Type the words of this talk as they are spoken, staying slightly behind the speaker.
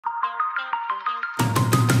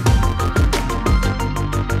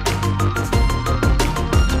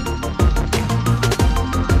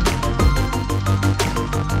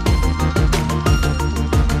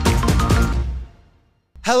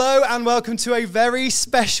Hello and welcome to a very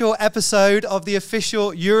special episode of the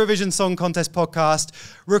official Eurovision Song Contest podcast,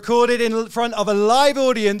 recorded in front of a live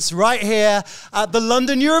audience right here at the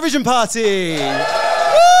London Eurovision Party.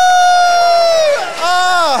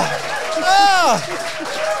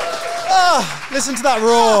 Listen to that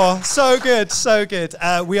roar. So good, so good.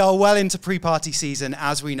 We are well into pre-party season,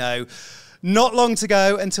 as we know. Not long to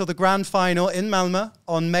go until the grand final in Malmö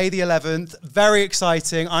on May the 11th. Very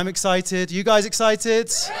exciting. I'm excited. You guys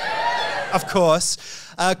excited? Of course.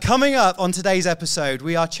 Coming up on today's episode,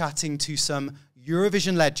 we are chatting to some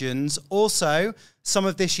Eurovision legends. Also, some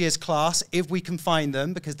of this year's class, if we can find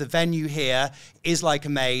them, because the venue here is like a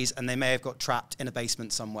maze and they may have got trapped in a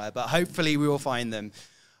basement somewhere. But hopefully we will find them.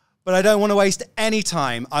 But I don't want to waste any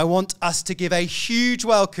time. I want us to give a huge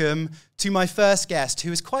welcome to my first guest,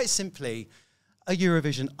 who is quite simply a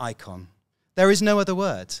Eurovision icon. There is no other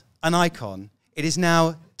word, an icon. It is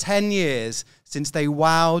now 10 years since they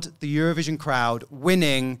wowed the Eurovision crowd,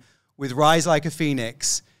 winning with Rise Like a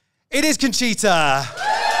Phoenix. It is Conchita.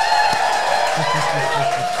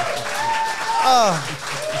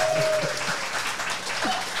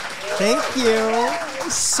 Thank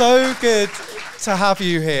you. So good to have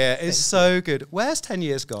you here. It's so good. Where's 10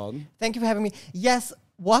 years gone? Thank you for having me. Yes,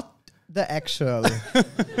 what the actual?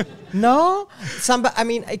 No?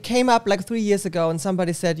 It came up like 3 years ago and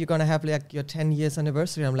somebody said you're going to have like your 10 years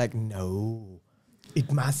anniversary. I'm like, no,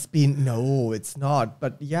 it must be. No, it's not.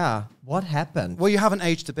 But yeah, what happened? Well, you haven't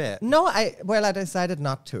aged a bit. No, I decided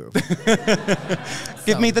not to.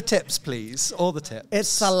 Give me the tips, please. All the tips.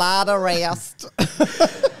 It's a lot of rest.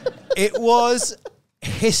 It was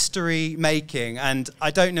history making, and I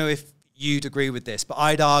don't know if you'd agree with this, but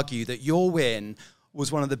I'd argue that your win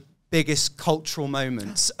was one of the biggest cultural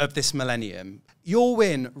moments of this millennium. Your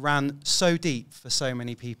win ran so deep for so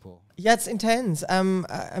many people. Yeah, it's intense.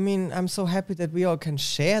 I'm so happy that we all can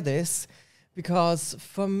share this, because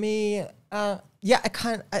for me,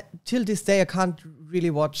 till this day, I can't really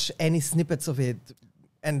watch any snippets of it,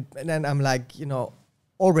 and then I'm like,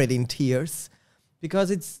 already in tears.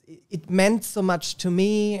 Because it meant so much to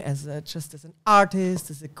me as an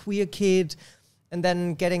artist, as a queer kid, and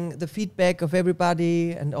then getting the feedback of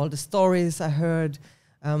everybody and all the stories I heard,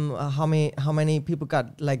 how many people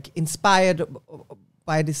got like inspired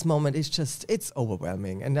by this moment. It's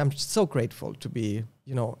overwhelming, and I'm so grateful to be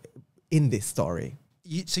in this story.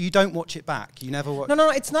 So you don't watch it back? You never watch?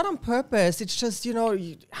 No, it's not on purpose. It's just you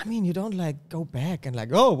don't like go back and like,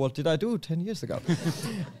 oh, what did I do 10 years ago?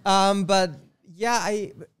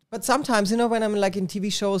 But sometimes, when I'm like in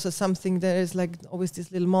TV shows or something, there is like always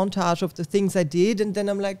this little montage of the things I did, and then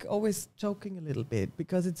I'm like always joking a little bit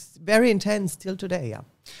because it's very intense till today. Yeah,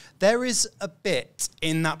 there is a bit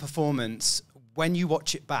in that performance when you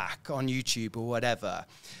watch it back on YouTube or whatever.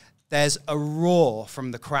 There's a roar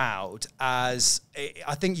from the crowd as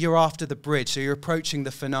I think you're after the bridge, so you're approaching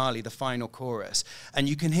the finale, the final chorus, and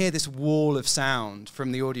you can hear this wall of sound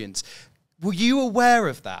from the audience. Were you aware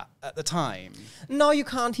of that at the time? No, you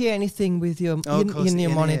can't hear anything with your in your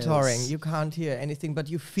monitoring. Ears. You can't hear anything, but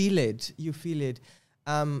you feel it. You feel it.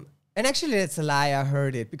 And actually, that's a lie. I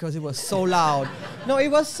heard it because it was so loud. No, it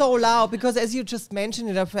was so loud because, as you just mentioned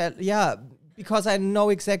it, I felt because I know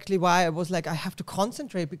exactly why. I was like, I have to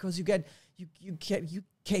concentrate because you get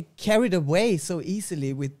carried away so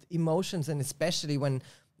easily with emotions, and especially when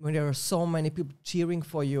there are so many people cheering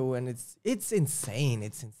for you, and it's insane.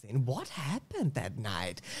 It's insane. What happened that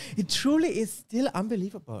night? It truly is still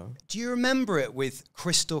unbelievable. Do you remember it with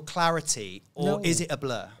crystal clarity, or is it a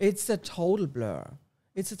blur? It's a total blur.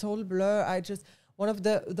 It's a total blur. One of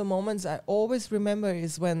the moments I always remember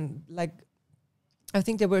is when, like, I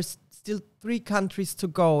think there were still 3 countries to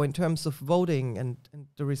go in terms of voting and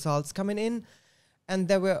the results coming in, and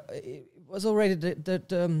it was already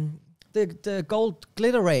the gold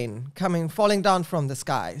glitter rain falling down from the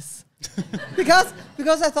skies.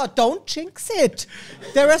 because I thought, don't jinx it.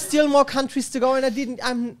 There are still more countries to go, and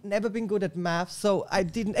I've never been good at math, so I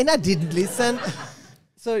didn't listen.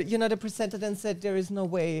 So, the presenter then said there is no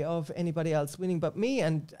way of anybody else winning but me,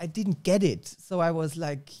 and I didn't get it. So I was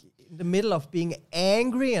like in the middle of being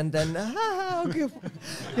angry, and then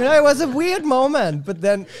it was a weird moment. But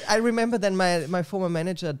then I remember my former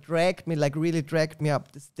manager really dragged me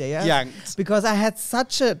up the stairs. Yanked. Because I had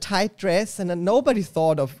such a tight dress, and then nobody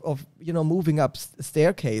thought of moving up a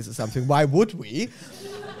staircase or something. Why would we?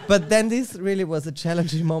 But then this really was a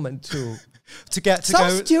challenging moment too. To go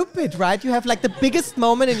stupid, right? You have like the biggest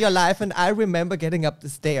moment in your life, and I remember getting up the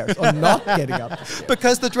stairs or not getting up.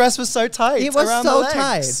 Because the dress was so tight. It was around so the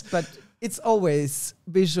legs. tight, but it's always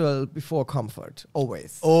visual before comfort.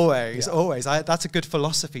 Always. Always. That's a good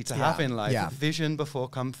philosophy to have in life. Yeah. Vision before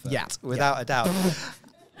comfort. Yeah. Without a doubt.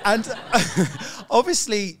 And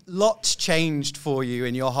obviously, lots changed for you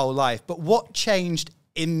in your whole life. But what changed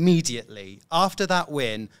immediately after that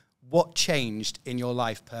win? What changed in your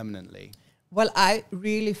life permanently? Well, I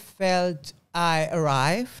really felt I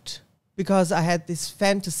arrived because I had this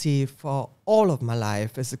fantasy for all of my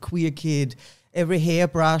life as a queer kid. Every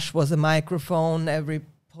hairbrush was a microphone, every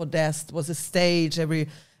podest was a stage, every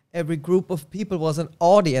group of people was an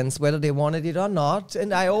audience, whether they wanted it or not.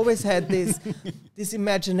 And I always had this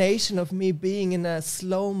imagination of me being in a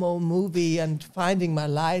slow-mo movie and finding my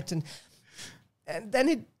light. And then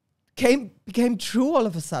it became true all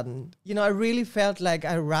of a sudden. You know, I really felt like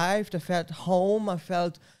I arrived, I felt home,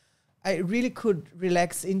 I really could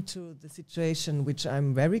relax into the situation, which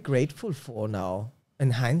I'm very grateful for now. In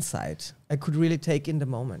hindsight, I could really take in the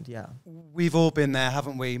moment, yeah. We've all been there,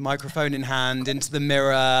 haven't we? Microphone in hand, into the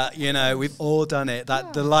mirror, you know, we've all done it.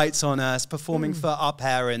 The lights on us, performing for our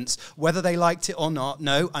parents, whether they liked it or not.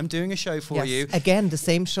 No, I'm doing a show for you. Again, the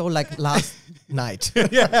same show like last night.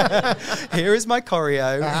 Yeah. Here is my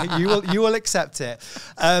choreo. You will accept it.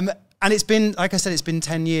 And it's been, like I said, it's been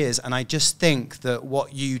 10 years. And I just think that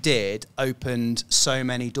what you did opened so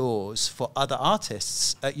many doors for other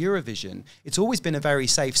artists at Eurovision. It's always been a very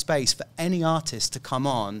safe space for any artist to come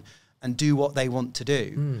on and do what they want to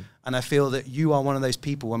do. And I feel that you are one of those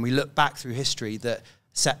people, when we look back through history, that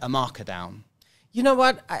set a marker down. You know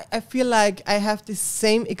what? I feel like I have this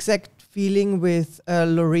same exact feeling with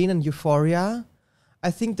Loreen and Euphoria. I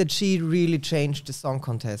think that she really changed the song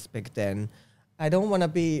contest back then. I don't want to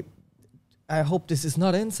be... I hope this is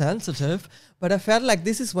not insensitive, but I felt like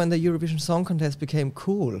this is when the Eurovision Song Contest became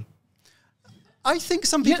cool. I think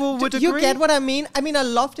some people would agree. You get what I mean? I mean, I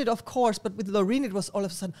loved it, of course, but with Loreen, it was all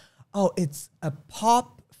of a sudden, oh, it's a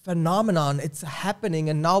pop phenomenon. It's happening.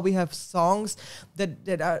 And now we have songs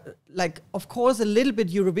that are, like, of course, a little bit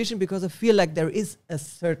Eurovision, because I feel like there is a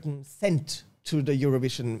certain scent to the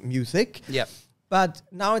Eurovision music. Yeah. But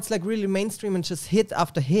now it's like really mainstream and just hit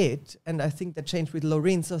after hit. And I think that changed with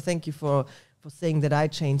Loreen. So thank you for saying that I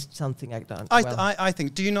changed something like that. I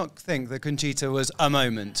think, do you not think that Conchita was a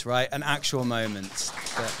moment, right? An actual moment.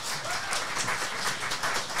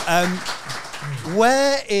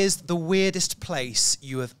 Where is the weirdest place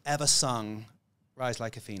you have ever sung Rise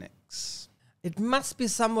Like a Phoenix? It must be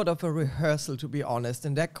somewhat of a rehearsal, to be honest.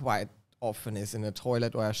 And that quite often is in a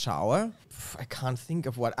toilet or a shower. I can't think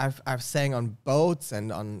of what I've sang on boats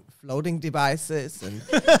and on floating devices and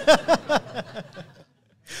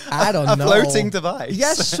I don't know. A floating device.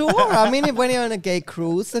 Yeah, sure. I mean, when you're on a gay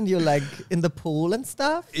cruise and you're like in the pool and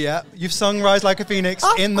stuff. Yeah, you've sung Rise Like a Phoenix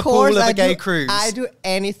in the pool of a gay cruise. I do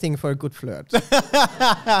anything for a good flirt.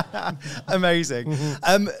 Amazing.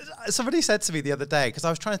 Somebody said to me the other day, because I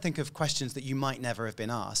was trying to think of questions that you might never have been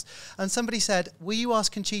asked, and somebody said, will you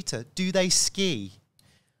ask Conchita, do they ski?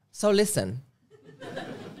 So listen,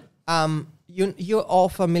 you're all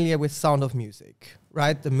familiar with Sound of Music,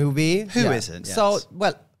 right? The movie. Who isn't? Yes. So,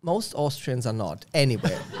 well, most Austrians are not.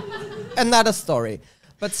 Anyway, another story.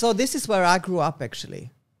 But so this is where I grew up,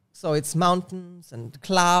 actually. So it's mountains and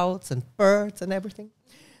clouds and birds and everything.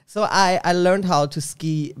 So I learned how to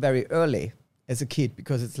ski very early as a kid,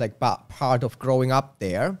 because it's like part of growing up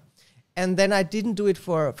there. And then I didn't do it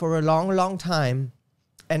for a long, long time.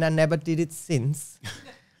 And I never did it since.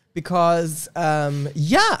 Because,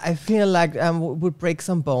 I feel like I would break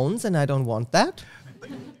some bones, and I don't want that.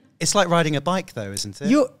 It's like riding a bike, though, isn't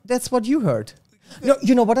it? That's what you heard. No,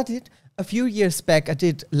 you know what I did? A few years back, I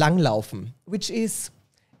did Langlaufen, which is,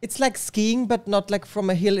 it's like skiing, but not like from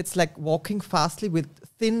a hill. It's like walking fastly with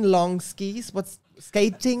thin, long skis. What's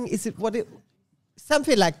skating? Is it what it...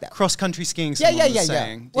 Something like that. Cross-country skiing, someone was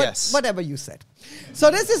saying. Yes. Whatever you said.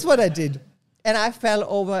 So this is what I did. And I fell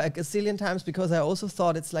over a gazillion times, because I also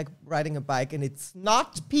thought it's like riding a bike, and it's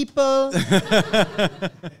not, people.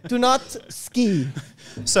 Do not ski.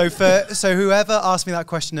 So whoever asked me that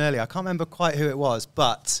question earlier, I can't remember quite who it was,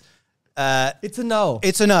 but... it's a no.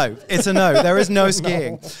 It's a no. It's a no. There is no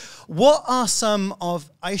skiing. No. What are some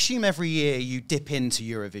of... I assume every year you dip into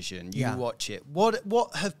Eurovision, you watch it.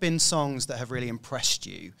 What have been songs that have really impressed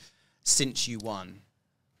you since you won?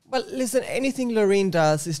 Well, listen, anything Loreen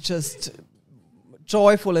does is just...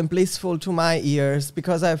 joyful and blissful to my ears,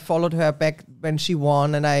 because I followed her back when she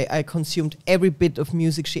won, and I consumed every bit of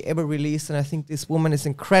music she ever released, and I think this woman is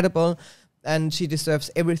incredible, and she deserves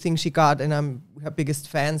everything she got, and I'm her biggest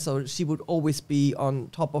fan, so she would always be on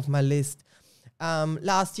top of my list.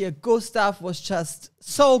 Last year, Gustaph was just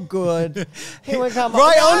so good. He would come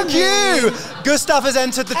right on cue. Gustaph has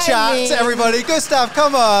entered the chat. Everybody, Gustaph,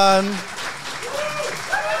 come on.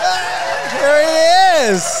 Here he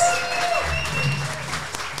is.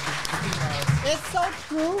 It's so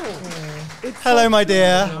true. Hello, my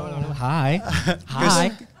dear. Hi.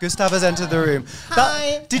 Hi. Gustaph has entered the room.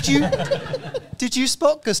 Hi. Did you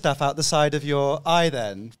spot Gustaph out the side of your eye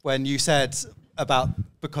then when you said about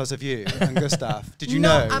because of you and Gustaph? Did you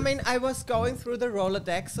know? I mean, I was going through the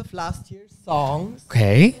Rolodex of last year's songs.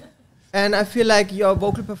 Okay. And I feel like your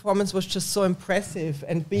vocal performance was just so impressive,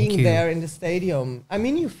 and being there in the stadium, I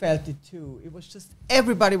mean, you felt it too. It was just,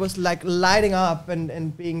 everybody was like lighting up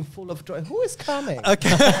and being full of joy. Who is coming? Okay.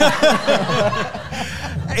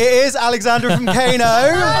 It is Alexandra from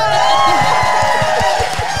Keiino.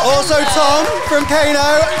 Also Tom from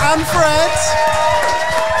Keiino and Fred.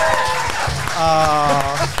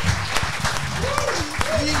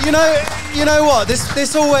 You know what?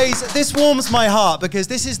 This warms my heart because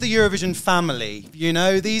this is the Eurovision family. You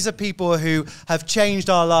know, these are people who have changed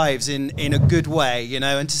our lives in a good way. You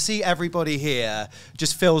know, and to see everybody here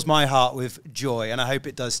just fills my heart with joy, and I hope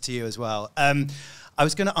it does to you as well. I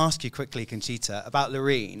was going to ask you quickly, Conchita, about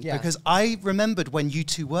Loreen, because I remembered when you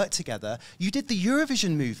two worked together, you did the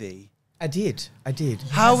Eurovision movie. I did.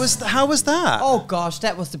 How was that? Oh gosh,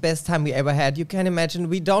 that was the best time we ever had. You can imagine,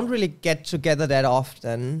 we don't really get together that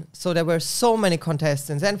often. So there were so many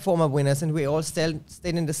contestants and former winners, and we all stayed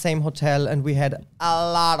in the same hotel, and we had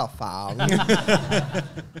a lot of fun.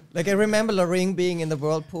 Like I remember Loreen being in the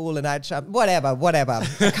whirlpool, and I jumped. Whatever.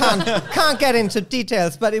 I can't get into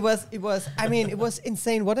details, but it was. I mean, it was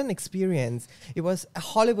insane. What an experience! It was a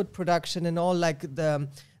Hollywood production, and all like the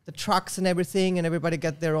trucks and everything, and everybody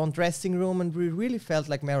got their own dressing room, and we really felt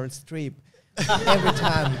like Meryl Streep every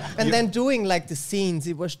time. And then doing like the scenes,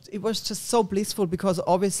 it was just so blissful, because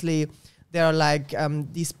obviously there are like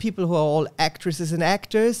these people who are all actresses and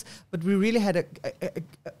actors, but we really had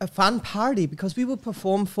a fun party, because we would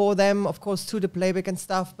perform for them, of course, to the playback and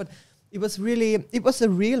stuff, but it was a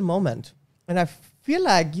real moment. And I feel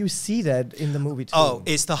like you see that in the movie too. Oh,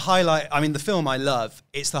 it's the highlight. I mean, the film I love.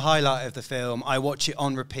 It's the highlight of the film. I watch it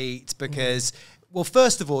on repeat because, well,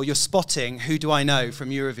 first of all, you're spotting who do I know from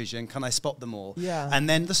Eurovision. Can I spot them all? Yeah. And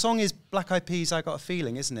then the song is Black Eyed Peas, I Got a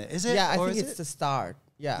Feeling, isn't it? Is it? Yeah, I or think it's the start.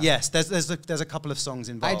 Yeah. Yes, there's a couple of songs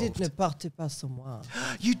involved. I did Ne partez pas sans moi.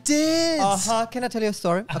 You did? Can I tell you a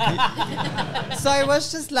story? Okay. So it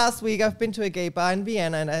was just last week. I've been to a gay bar in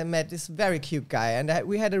Vienna, and I met this very cute guy, and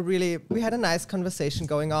we had a nice conversation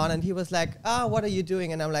going on, and he was like, what are you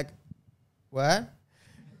doing? And I'm like, what?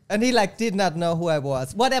 And he like did not know who I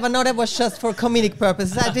was. Whatever, no, that was just for comedic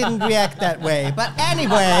purposes. I didn't react that way. But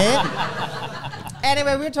anyway,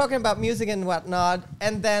 we were talking about music and whatnot,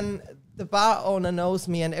 and then the bar owner knows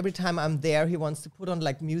me, and every time I'm there, he wants to put on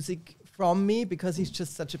like music from me, because he's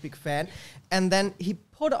just such a big fan. And then he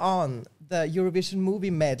put on the Eurovision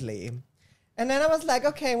movie medley. And then I was like,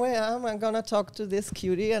 okay, well, I'm gonna talk to this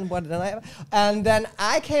cutie, and and then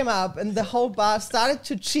I came up, and the whole bar started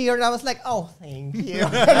to cheer, and I was like, oh, thank you.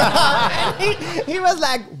 And he was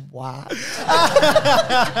like, what? So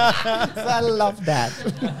I love that.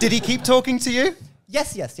 Did he keep talking to you?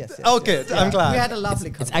 Yes. Oh, good. Yeah. I'm glad. We had a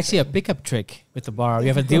lovely conversation. It's actually a pickup trick with the bar. You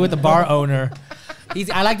have to deal with the bar owner.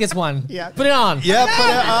 I like this one. Yeah. Put it on. Yeah, put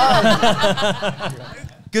it on.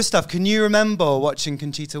 Gustaph, can you remember watching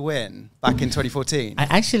Conchita win back in 2014?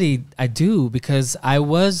 I do, because I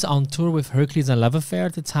was on tour with Hercules and Love Affair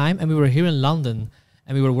at the time, and we were here in London,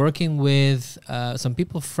 and we were working with some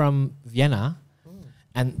people from Vienna.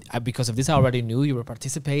 And because of this, I already knew you were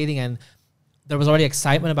participating, and there was already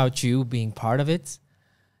excitement about you being part of it.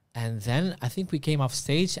 And then I think we came off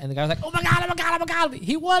stage, and the guy was like, oh my God,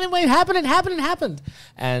 he won, and it happened.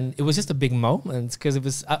 And it was just a big moment, because it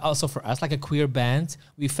was also for us, like a queer band.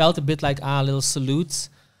 We felt a bit like little salutes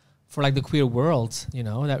for like the queer world, you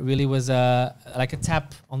know, that really was like a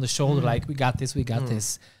tap on the shoulder, like we got this.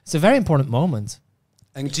 It's a very important moment.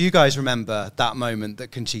 And do you guys remember that moment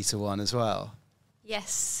that Conchita won as well?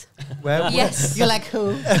 Yes. Where? Yes. You're like,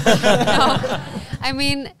 who? No, I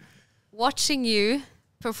mean, watching you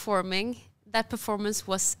performing, that performance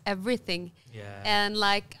was everything. Yeah. And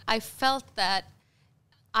like, I felt that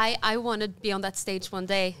I wanted to be on that stage one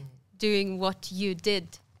day doing what you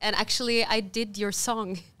did. And actually, I did your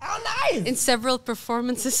song. Oh, nice! In several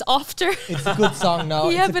performances after. It's a good song now.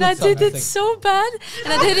 Yeah, but I did it so bad.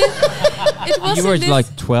 And I did it. It wasn't. You were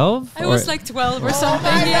like 12? I was like 12 or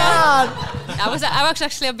something. Yeah. I was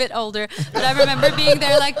actually a bit older, but I remember being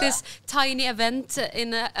there like this tiny event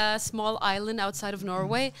in a small island outside of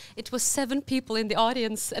Norway. It was 7 people in the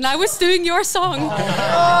audience, and I was doing your song.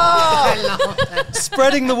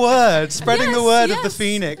 Spreading the word Yes, of the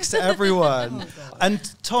Phoenix to everyone. And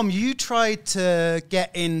Tom, you tried to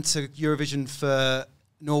get into Eurovision for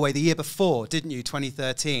Norway the year before, didn't you?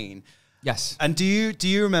 2013. Yes. And do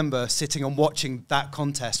you remember sitting and watching that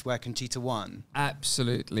contest where Conchita won?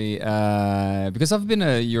 Absolutely, because I've been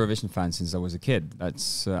a Eurovision fan since I was a kid.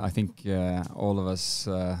 That's I think all of us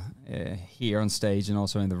here on stage and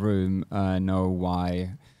also in the room know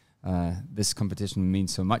why this competition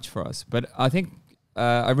means so much for us. But I think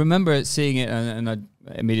I remember seeing it and I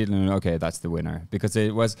immediately knew, okay, that's the winner, because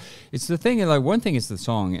it's the thing. Like, one thing is the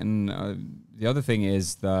song, and the other thing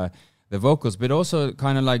is the vocals, but also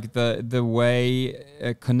kind of like the way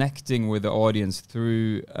connecting with the audience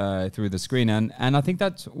through the screen, and I think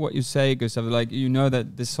that's what you say, Gustaph. Like, you know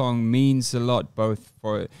that this song means a lot, both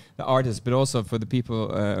for the artist but also for the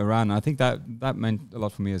people around. I think that meant a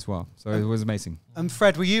lot for me as well. So it was amazing. And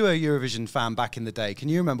Fred, were you a Eurovision fan back in the day? Can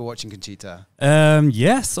you remember watching Conchita?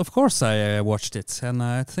 Yes, of course I watched it, and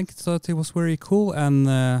I think that it was very cool. And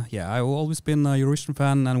I've always been a Eurovision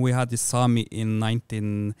fan, and we had this Sami in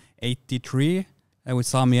 1983 with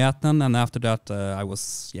Sami Etnan, and after that I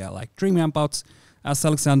was dreaming about, as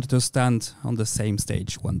Alexander, to stand on the same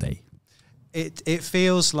stage one day. It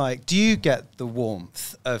feels like, do you get the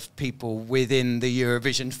warmth of people within the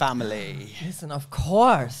Eurovision family? Listen, of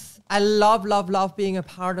course. I love being a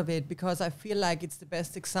part of it, because I feel like it's the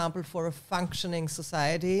best example for a functioning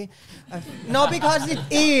society. No, because it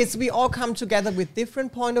is. We all come together with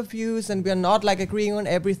different point of views, and we're not like agreeing on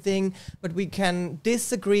everything, but we can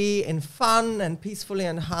disagree in fun and peacefully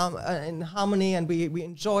and in harmony, and we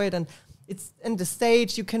enjoy it. And it's in the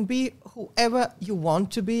stage, you can be whoever you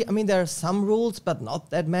want to be. I mean, there are some rules, but not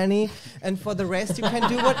that many. And for the rest, you can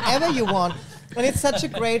do whatever you want. And it's such a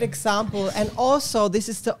great example. And also, this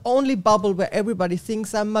is the only bubble where everybody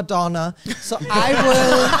thinks I'm Madonna. So I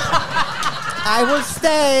will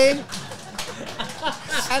stay.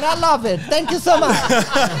 And I love it. Thank you so much.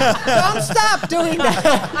 Don't stop doing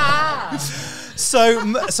that. So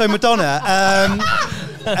Madonna,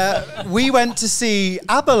 we went to see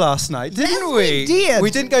ABBA last night, didn't Yes, we? we did. We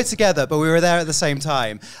didn't go together, but we were there at the same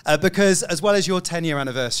time. Because as well as your 10-year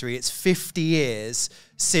anniversary, it's 50 years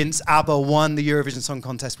since ABBA won the Eurovision Song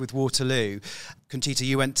Contest with Waterloo. Conchita,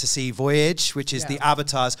 you went to see Voyage, which is the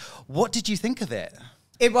avatars. What did you think of it?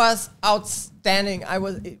 It was outstanding.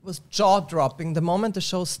 It was jaw-dropping. The moment the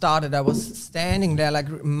show started, I was standing there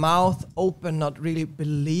like mouth open, not really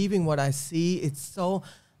believing what I see. It's so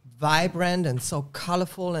vibrant and so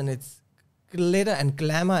colorful, and it's glitter and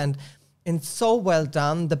glamour, and so well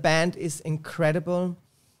done. The band is incredible.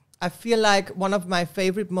 I feel like one of my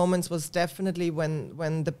favorite moments was definitely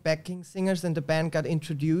when the backing singers and the band got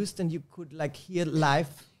introduced, and you could like hear live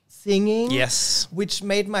singing. Yes. Which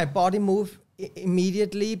made my body move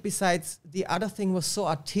immediately. Besides, the other thing was so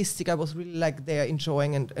artistic. I was really like there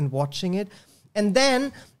enjoying and watching it. And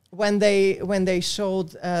then when they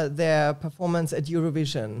showed their performance at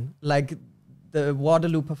Eurovision, like the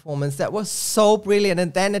Waterloo performance, that was so brilliant.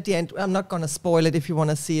 And then at the end, I'm not going to spoil it if you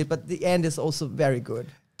want to see it, but the end is also very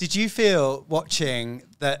good. Did you feel watching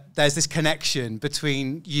that there's this connection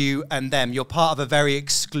between you and them? You're part of a very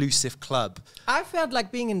exclusive club. I felt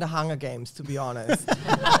like being in the Hunger Games, to be honest.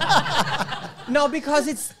 No, because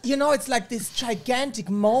it's like this gigantic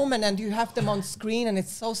moment, and you have them on screen, and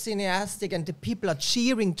it's so cineastic, and the people are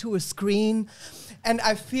cheering to a screen. And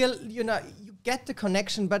I feel, you get the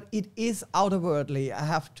connection, but it is outerworldly. I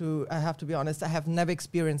have to be honest. I have never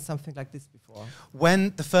experienced something like this before.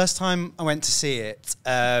 When the first time I went to see it,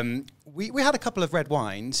 we had a couple of red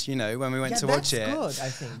wines, when we went to watch it. That's good, I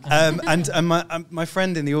think. And my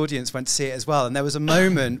friend in the audience went to see it as well. And there was a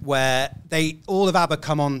moment where all of ABBA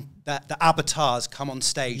come on, the avatars come on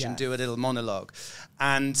stage and do a little monologue.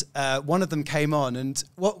 And one of them came on, and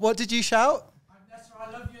what did you shout?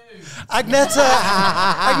 I love you. Agneta,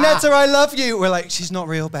 I love you. We're like, she's not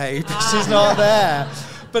real, babe. She's not there.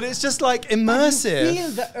 But it's just like immersive. You feel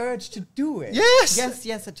the urge to do it. Yes.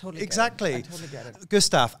 Yes, I totally exactly. get it. I totally get it.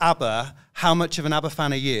 Gustaph, ABBA, how much of an ABBA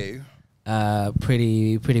fan are you?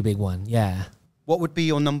 Pretty big one, yeah. What would be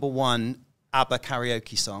your number one ABBA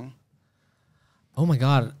karaoke song? Oh my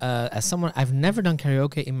God, as someone, I've never done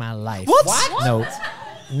karaoke in my life. What? No,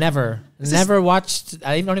 never. Never watched,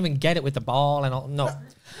 I don't even get it with the ball and all, no.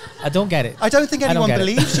 I don't get it. I don't think anyone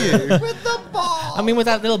believes you. With the ball. I mean, with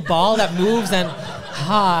that little ball that moves and,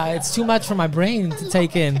 it's too much for my brain to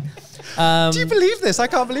take in. Do you believe this? I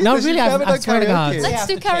can't believe No, this. really, You've never I done swear to God. karaoke. Let's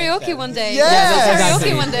do karaoke one day. Yes. Let's do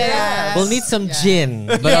Exactly. karaoke one day. Yes. We'll need some gin,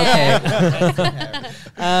 but okay.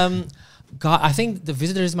 God, I think The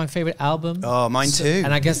Visitor is my favorite album. Oh, mine too.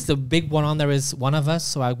 And I guess the big one on there is One of Us,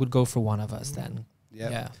 so I would go for One of Us then.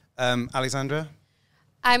 Yep. Yeah. Alexandra?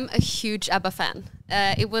 I'm a huge ABBA fan.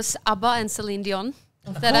 It was ABBA and Celine Dion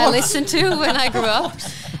that I listened to when I grew up.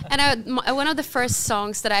 And one of the first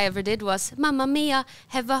songs that I ever did was Mamma Mia,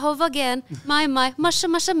 Have a Hove Again, My, Masha,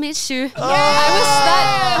 Masha, Miss You.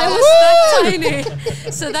 I was that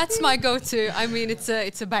tiny. So that's my go-to. I mean, it's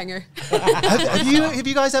a banger. have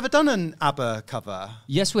you guys ever done an ABBA cover?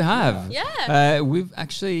 Yes, we have. Yeah. We've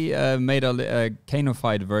actually made a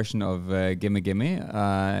Keiino-fied version of Gimme Gimme.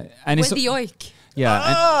 And With the yoik.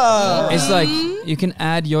 Yeah, and it's like you can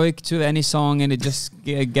add yoik to any song and it just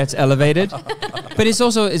gets elevated. But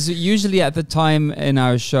it's usually at the time in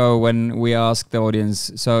our show when we ask the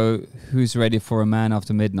audience, so who's ready for a man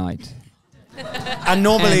after midnight? And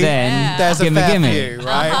normally there's a Gimme fair Gimme. few,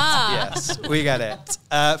 right? Yes, we get it.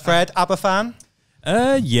 Fred, ABBA fan?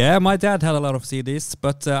 Yeah, my dad had a lot of CDs,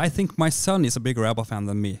 but I think my son is a bigger ABBA fan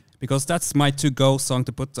than me because that's my to-go song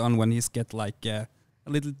to put on when he's get like a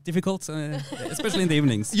little difficult, especially in the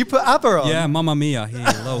evenings. You put ABBA on? Yeah, Mamma Mia, he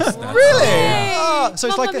loves that. Really? Oh, so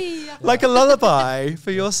it's Mamma like a lullaby for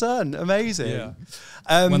your son. Amazing.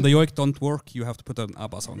 Yeah. When the yoik don't work, you have to put an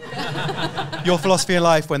ABBA song. Your philosophy in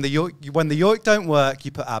life: when the yoik don't work, you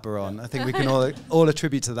put ABBA on. I think we can all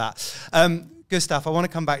attribute to that. Gustaph, I want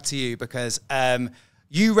to come back to you because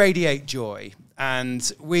you radiate joy,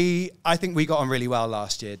 and I think we got on really well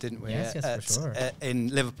last year, didn't we? Yes, for sure. In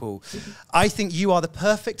Liverpool. I think you are the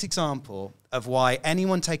perfect example of why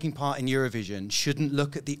anyone taking part in Eurovision shouldn't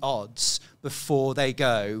look at the odds before they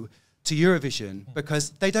go to Eurovision because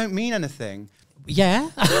they don't mean anything. Yeah.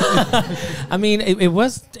 I mean, it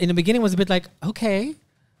was, in the beginning, it was a bit like, okay,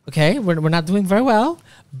 we're not doing very well.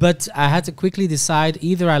 But I had to quickly decide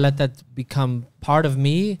either I let that become part of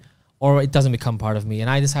me or it doesn't become part of me. And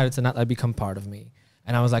I decided to not let it become part of me.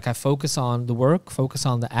 And I was like, I focus on the work, focus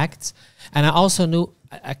on the acts. And I also knew,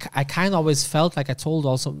 I kind of always felt like I told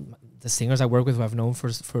also the singers I work with who I've known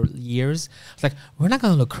for years, it's like, we're not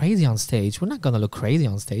going to look crazy on stage. We're not going to look crazy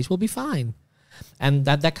on stage. We'll be fine. And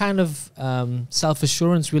that kind of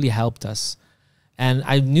self-assurance really helped us. And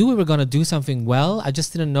I knew we were going to do something well. I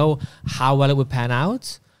just didn't know how well it would pan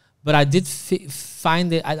out. But I did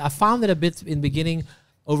find it, I found it a bit in the beginning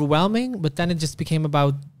overwhelming, but then it just became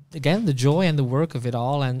about, again, the joy and the work of it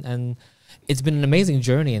all. And it's been an amazing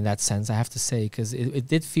journey in that sense, I have to say, because it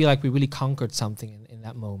did feel like we really conquered something in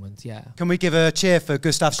that moment, yeah. Can we give a cheer for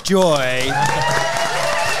Gustaph's joy?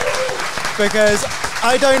 Because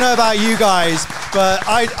I don't know about you guys, but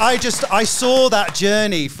I saw that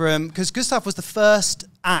journey from, because Gustaph was the first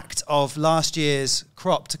act of last year's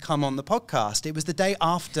crop to come on the podcast. It was the day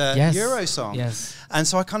after Eurosong. Yes. And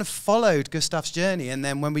so I kind of followed Gustaph's journey. And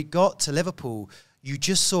then when we got to Liverpool, you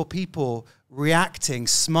just saw people reacting,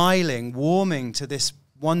 smiling, warming to this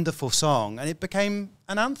wonderful song. And it became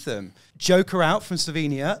an anthem. Joker Out from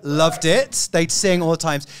Slovenia, loved it. They'd sing all the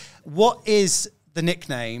times. What is the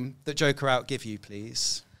nickname that Joker Out give you,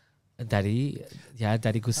 please? Daddy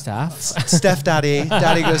Gustaph. Steph Daddy,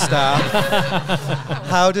 Daddy Gustaph.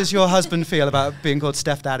 How does your husband feel about being called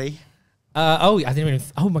Steph Daddy?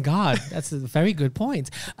 Oh my God, that's a very good point.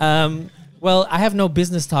 Well, I have no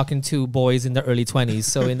business talking to boys in their early 20s,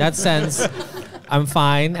 so in that sense, I'm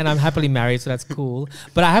fine, and I'm happily married, so that's cool.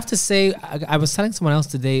 But I have to say, I was telling someone else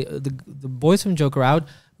today, the boys from Joker Out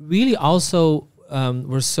really also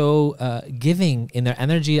were so giving in their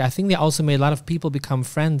energy. I think they also made a lot of people become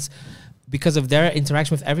friends because of their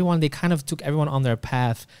interaction with everyone. They kind of took everyone on their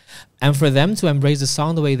path. And for them to embrace the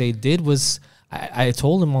song the way they did was, I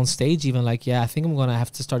told them on stage even like, yeah, I think I'm going to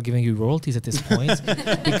have to start giving you royalties at this point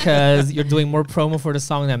because you're doing more promo for the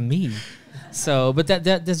song than me. So, but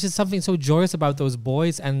there's just something so joyous about those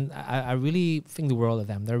boys, and I really think the world of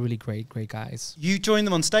them. They're really great guys. You joined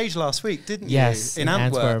them on stage last week, didn't you? Yes, in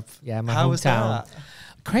Antwerp. Yeah, my How hometown. was that?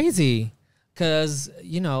 Crazy, because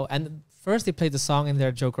and first they played the song in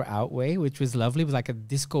their Joker Out way, which was lovely. It was like a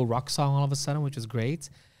disco rock song all of a sudden, which was great.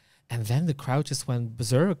 And then the crowd just went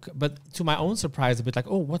berserk. But to my own surprise, a bit like,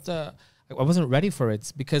 oh, I wasn't ready for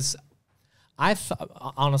it because I thought,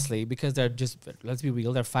 honestly, because they're just, let's be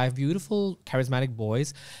real, they're 5 beautiful, charismatic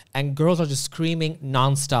boys, and girls are just screaming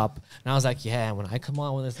nonstop. And I was like, yeah, when I come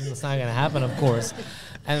on, it's not going to happen, of course.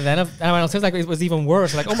 And then I was like, it was even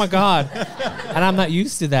worse. Like, oh my God. And I'm not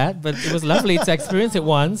used to that, but it was lovely to experience it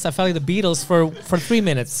once. I felt like the Beatles for 3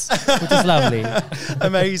 minutes, which is lovely.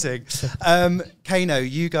 Amazing. Keiino,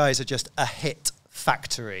 you guys are just a hit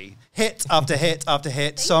factory. Hit after hit after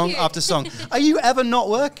hit, song you. after song. Are you ever not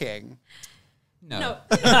working? No.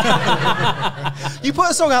 You put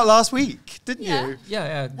a song out last week, didn't Yeah. you?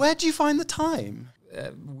 Yeah. Where do you find the time?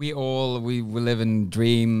 We live in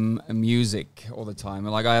dream music all the time.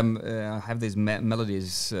 Like I have these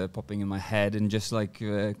melodies popping in my head, and just like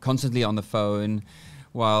constantly on the phone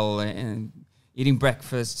while eating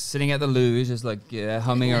breakfast, sitting at the loo, just like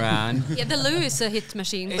humming around. Yeah, the loo is a hit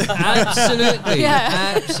machine. Absolutely,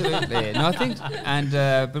 Yeah. absolutely. No, I think,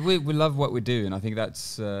 but we love what we do, and I think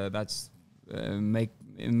that's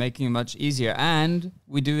making it much easier. And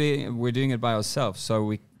we're doing it by ourselves, so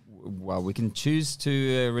we can choose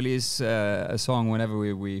to release a song whenever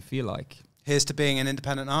we feel like. Here's to being an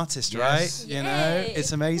independent artist, Yes. right? You know, Yay.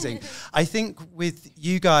 it's amazing. I think with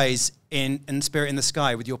you guys in Spirit in the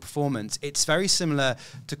Sky, with your performance, it's very similar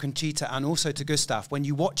to Conchita and also to Gustaph. When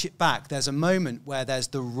you watch it back, there's a moment where there's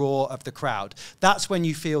the roar of the crowd. That's when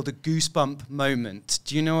you feel the goosebump moment.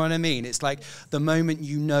 Do you know what I mean? It's like the moment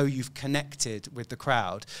you know you've connected with the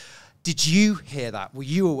crowd. Did you hear that? Were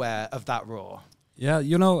you aware of that roar? Yeah,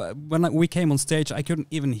 you know, when we came on stage, I couldn't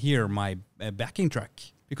even hear my backing track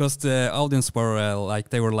because the audience were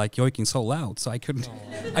they were yoiking so loud, so I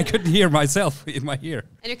couldn't hear myself in my ear.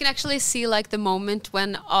 And you can actually see like the moment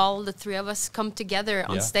when all the three of us come together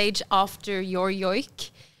on stage after your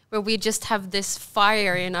yoik, where we just have this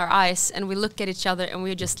fire in our eyes and we look at each other and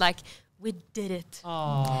we're just like, we did it.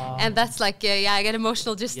 Aww. And that's like, I get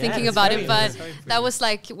emotional just thinking it's about very- it. But it's very that was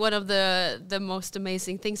like one of the most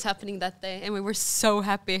amazing things happening that day. And we were so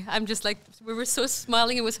happy. I'm just like, we were so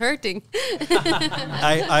smiling, it was hurting.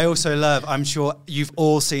 I also love, I'm sure you've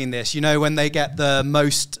all seen this, you know, when they get the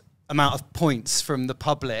most amount of points from the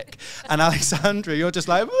public, and Alexandra, you're just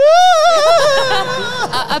like,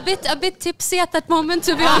 a bit tipsy at that moment,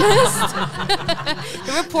 to be honest.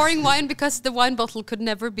 They were pouring wine because the wine bottle could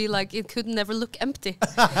never be like, it could never look empty.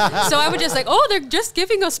 So I was just like, oh, they're just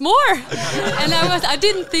giving us more. And I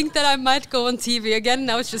didn't think that I might go on TV again,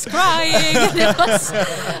 and I was just crying. And it was,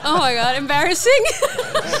 oh my God, embarrassing.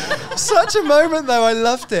 such a moment though. I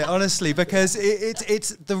loved it, honestly, because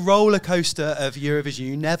it's the roller coaster of Eurovision.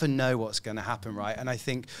 You never know what's going to happen, right? And I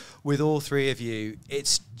think with all three of you,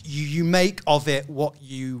 it's you make of it what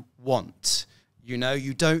you want. You know,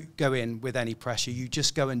 you don't go in with any pressure. You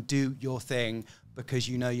just go and do your thing because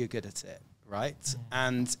you know you're good at it, right?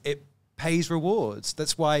 And it pays rewards.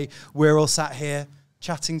 That's why we're all sat here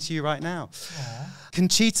chatting to you right now.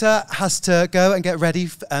 Conchita has to go and get ready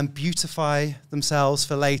and beautify themselves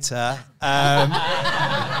for later.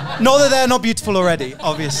 Not that they're not beautiful already,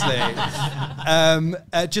 obviously.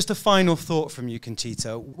 Just a final thought from you,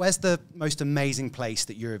 Conchita. Where's the most amazing place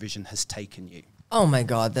that Eurovision has taken you? Oh my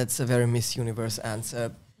God, that's a very Miss Universe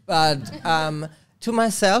answer. But to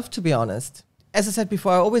myself, to be honest, as I said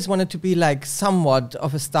before, I always wanted to be like somewhat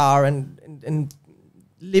of a star and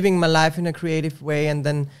living my life in a creative way. And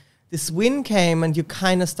then this win came and you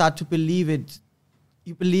kind of start to believe it.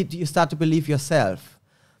 You start to believe yourself.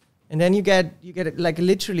 And then you get like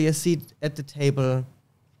literally a seat at the table.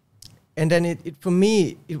 And then it for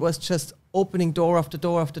me, it was just opening door after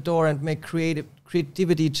door after door and make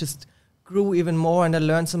creativity just grew even more. And I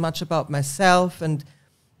learned so much about myself and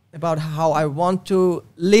about how I want to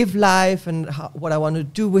live life and what I want to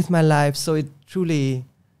do with my life. So it truly,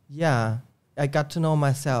 I got to know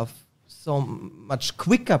myself so much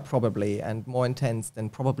quicker probably and more intense than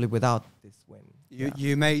probably without this win.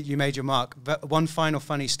 You made your mark. But one final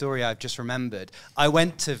funny story I've just remembered. I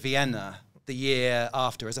went to Vienna the year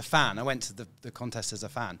after as a fan. I went to the contest as a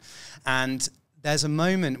fan. And there's a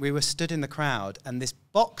moment we were stood in the crowd and this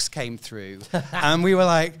box came through and we were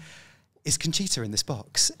like, is Conchita in this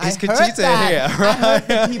box? Is Conchita here? Right? I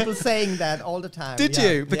heard the people saying that all the time. Did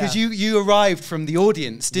you? Because you arrived from the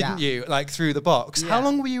audience, didn't you? Like through the box. Yeah. How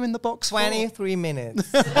long were you in the box 23 minutes.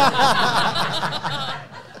 for?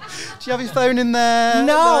 Do you have your phone in there?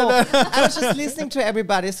 No, I was just listening to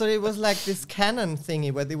everybody. So it was like this cannon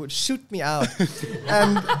thingy where they would shoot me out.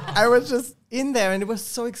 And I was just in there and it was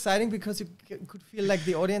so exciting because you could feel like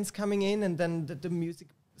the audience coming in and then the music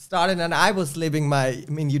started and I was living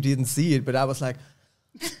you didn't see it, but I was like,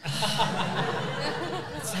 it's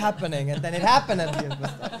happening. And then it happened. And it was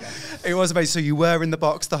like, It was amazing. So you were in the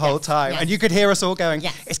box the whole time and you could hear us all going,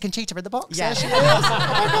 is Conchita in the box? Yes. There she is. Oh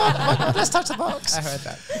my God, let's touch the box. I heard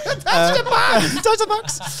that. Touch the box. Touch the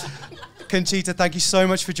box. Conchita, thank you so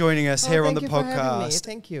much for joining us here on the Thank you for having me. podcast.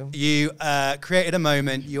 Thank you. You created a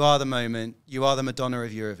moment. You are the moment. You are the Madonna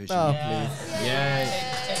of Eurovision. Oh, please. Yay.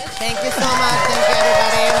 Thank you so much. Thank you,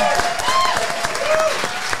 everybody.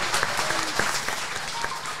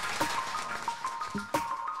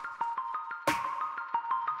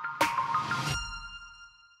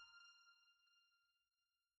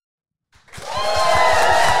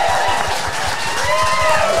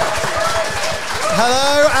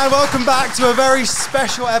 welcome back to a very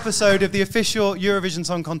special episode of the official Eurovision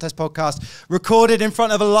Song Contest podcast, recorded in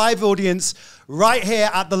front of a live audience right here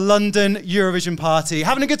at the London Eurovision Party.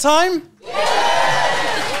 Having a good time?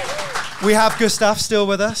 Yeah! We have Gustaph still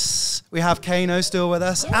with us, we have Keiino still with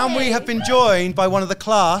us, and we have been joined by one of the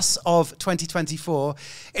class of 2024.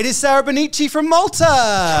 It is Sarah Bonnici from Malta!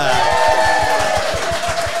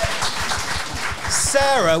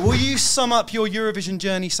 Sarah, will you sum up your Eurovision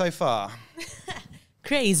journey so far?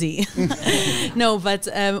 Crazy. No, but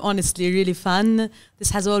honestly, really fun. This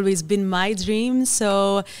has always been my dream,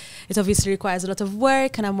 so it obviously requires a lot of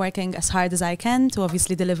work, and I'm working as hard as I can to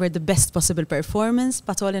obviously deliver the best possible performance,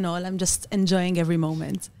 but all in all, I'm just enjoying every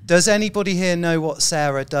moment. Does anybody here know what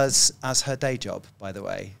Sarah does as her day job, by the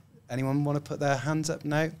way? Anyone want to put their hands up?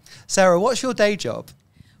 No? Sarah, what's your day job?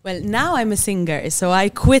 Well, now I'm a singer, so I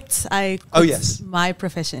quit Oh, yes. my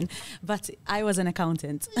profession, but I was an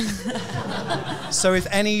accountant. So if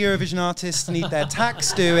any Eurovision artists need their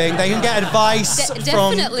tax doing, they can get advice from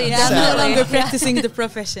Definitely, Yeah, I'm Sarah. no longer practicing the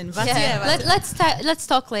profession, but Let's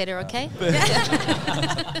talk later, okay?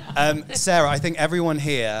 Sarah, I think everyone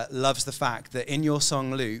here loves the fact that in your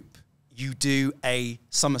song Loop, you do a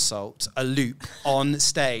somersault, a loop on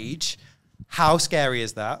stage. How scary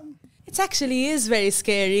is that? it actually is very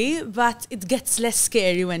scary, but it gets less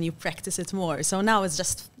scary when you practice it more. So now it's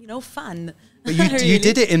just, you know, fun. But you, Really. you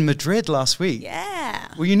did it in Madrid last week. Yeah.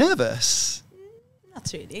 Were you nervous?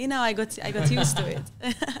 Not really. No, I got used to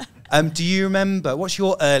it. Do you remember, what's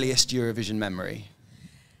your earliest Eurovision memory?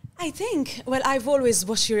 I think, well, I've always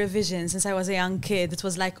watched Eurovision since I was a young kid. It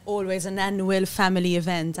was like always an annual family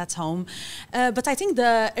event at home. But I think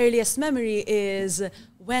the earliest memory is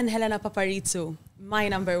when Helena Paparizou, my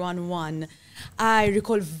number one, won. I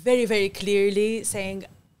recall very, very clearly saying,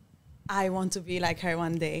 I want to be like her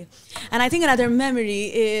one day. And I think another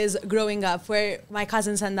memory is growing up, where my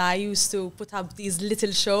cousins and I used to put up these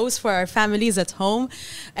little shows for our families at home.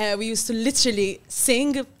 We used to literally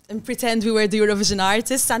sing and pretend we were the Eurovision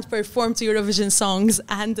artists and perform to Eurovision songs.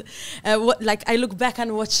 And I look back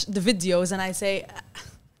and watch the videos and I say,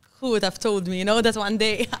 who would have told me, you know, that one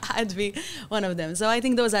day I'd be one of them. So I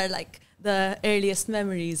think those are like the earliest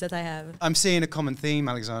memories that I have. I'm seeing a common theme,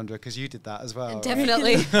 Alexandra, because you did that as well. right?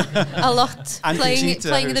 Definitely. A lot. And Playing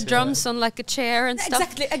Conchita, the drums on like a chair and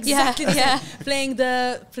stuff. Exactly. Yeah. Playing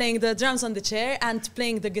the drums on the chair and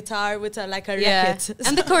playing the guitar with like a Yeah. racket.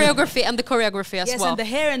 And the choreography as yes, well. and the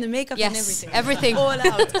hair and the makeup and Yes, everything. everything. All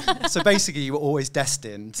out. So basically, you were always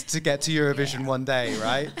destined to get to Eurovision one day,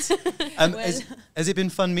 right? Has it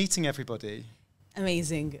been fun meeting everybody?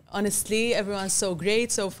 Amazing. Honestly, everyone's so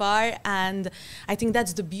great so far. And I think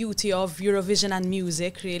that's the beauty of Eurovision and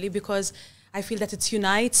music, really, because I feel that it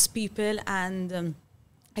unites people, and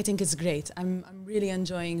I think it's great. I'm really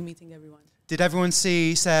enjoying meeting everyone. Did everyone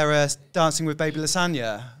see Sarah dancing with Baby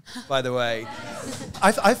Lasagna, by the way?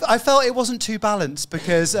 I felt it wasn't too balanced,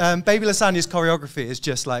 because Baby Lasagna's choreography is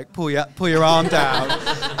just like pull your arm down,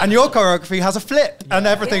 and your choreography has a flip and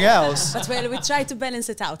everything else. But well, we tried to balance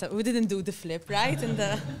it out. We didn't do the flip, right?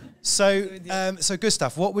 So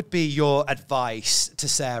Gustaph, what would be your advice to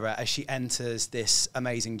Sarah as she enters this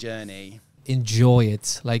amazing journey? Enjoy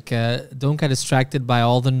it. Like, don't get distracted by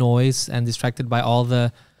all the noise and distracted by all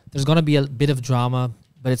the... There's going to be a bit of drama,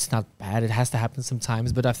 but it's not bad. It has to happen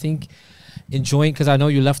sometimes. But I think enjoying, because I know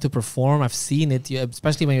you love to perform. I've seen it,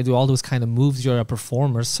 especially when you do all those kind of moves, you're a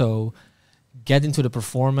performer. So get into the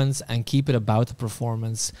performance and keep it about the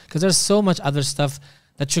performance. Because there's so much other stuff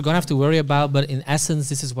that you're going to have to worry about. But in essence,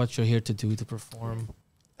 this is what you're here to do, to perform.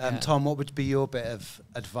 Tom, what would be your bit of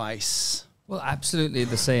advice? Well, absolutely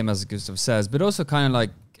the same as Gustaph says, but also kind of like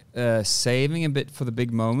saving a bit for the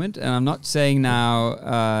big moment. And I'm not saying now,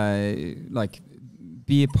 like,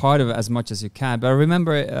 be a part of it as much as you can. But I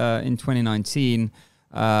remember in 2019,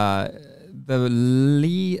 the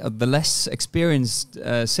less experienced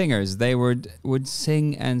singers, they would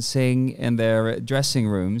sing and sing in their dressing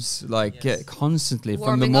rooms, like constantly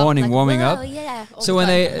from the morning, warming up. Yeah, So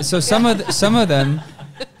when some of them,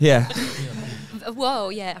 yeah. Whoa,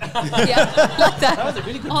 yeah. Yeah, like that. That was a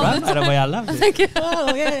really good All run, the by the way. I loved it. Thank you.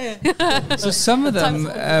 Oh, yeah. So some of them,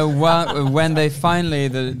 when they finally,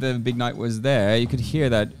 the big night was there, you could hear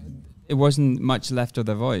that it wasn't much left of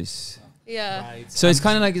their voice. Yeah. Right. So it's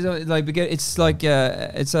kind of it's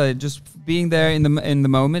just being there in the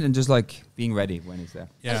moment and just like being ready when it's there.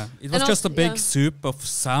 Yeah, it And was just a big yeah. soup of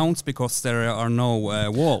sounds because there are no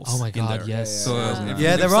walls. Oh my in God, there. yes. So,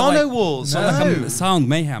 Yeah, there are no walls. No, like No. a sound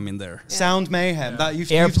mayhem in there. Sound mayhem. That you've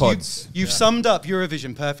AirPods. You've summed up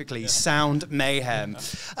Eurovision perfectly. Sound mayhem.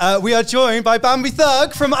 We are joined by Bambie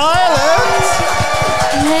Thug from Ireland.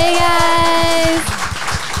 Hey guys!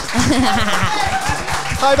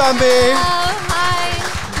 Hi, Bambie. Oh,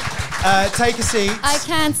 hi. Take a seat. I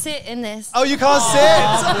can't sit in this. Oh, you can't sit?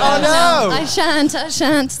 Oh, no. I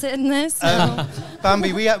shan't sit in this. No.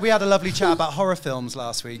 Bambi, we had a lovely chat about horror films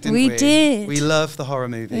last week, didn't we? We did. We love the horror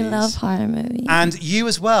movies. We love horror movies. And you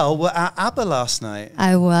as well were at ABBA last night.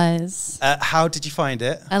 I was. How did you find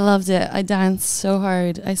it? I loved it. I danced so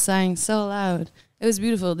hard. I sang so loud. It was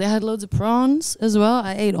beautiful. They had loads of prawns as well.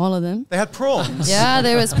 I ate all of them. They had prawns? Yeah,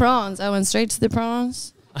 there was prawns. I went straight to the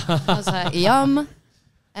prawns. I was like, yum.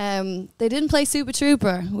 They didn't play Super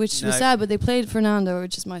Trooper, which was sad, but they played Fernando,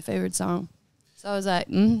 which is my favorite song. So I was like,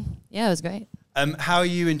 yeah, it was great. How are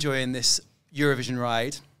you enjoying this Eurovision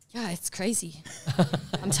ride? Yeah, it's crazy.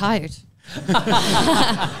 I'm tired. But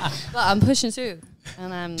I'm pushing through.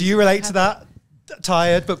 And do you relate to that?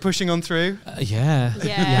 Tired, but pushing on through? Yeah. You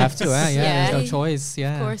have to, yeah. Yeah. There's no choice,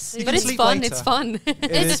 yeah. Of course. You But can it's sleep fun. later. It's fun.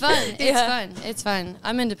 It's fun. It's Yeah. fun. It's fun.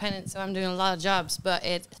 I'm independent, so I'm doing a lot of jobs, but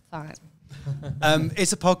it's fun.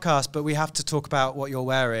 It's a podcast, but we have to talk about what you're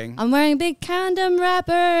wearing. I'm wearing a big condom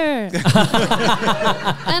wrapper. And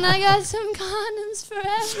I got some condoms for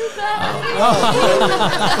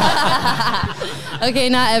everybody. Okay,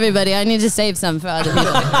 not everybody. I need to save some for other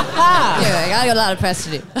people. I got a lot of press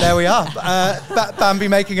to do. There we are. Bambi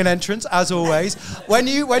making an entrance, as always. When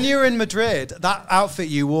you were in Madrid, that outfit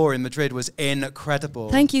you wore in Madrid was incredible.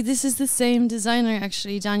 Thank you. This is the same designer,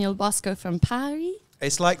 actually, Daniel Bosco from Paris.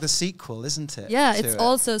 It's like the sequel, isn't it? Yeah, to it's it?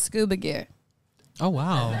 also scuba gear Oh,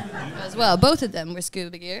 wow. as well. Both of them were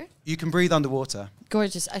scuba gear. You can breathe underwater.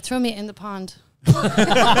 Gorgeous. I throw me in the pond.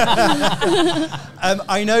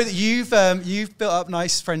 I know that you've built up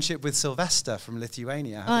nice friendship with Sylvester from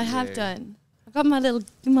Lithuania. I haven't have you? done. I've got my little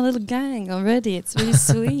gang already. It's really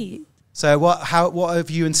sweet. So what have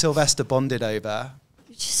you and Sylvester bonded over?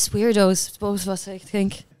 You're just weirdos, both of us, I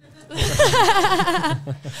think.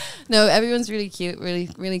 No, everyone's really cute,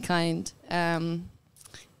 really kind. And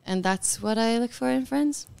that's what I look for in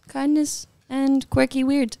friends. Kindness and quirky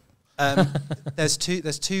weird. There's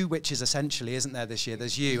two witches essentially, isn't there, this year?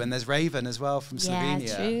 There's you and there's Raven as well from Slovenia.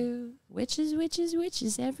 Yeah, true.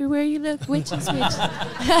 Witches. Everywhere you look, witches.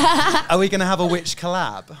 Are we going to have a witch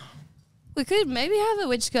collab? We could maybe have a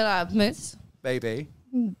witch collab, Moose. Baby.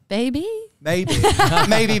 Baby? Maybe.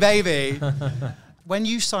 Maybe, baby. When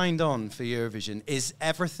you signed on for Eurovision, is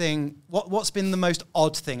everything... What's been the most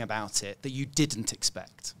odd thing about it that you didn't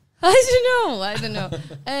expect? I don't know.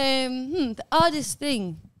 The oddest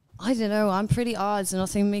thing. I don't know. I'm pretty odd, so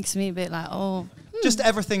nothing makes me a bit like, oh... Just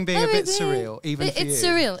everything being a bit surreal, even for you. It's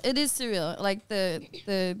surreal. It is surreal. Like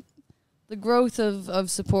the growth of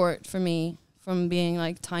support for me from being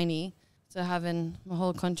like tiny to having my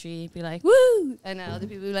whole country be like, woo! And now other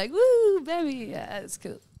people be like, woo, baby. Yeah, it's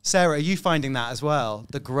cool. Sarah, are you finding that as well?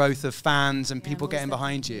 The growth of fans and people getting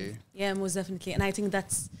behind you? Yeah, most definitely. And I think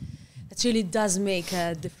that really does make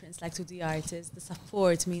a difference, like to the artist. The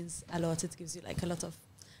support means a lot. It gives you like a lot of,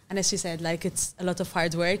 and as she said, like it's a lot of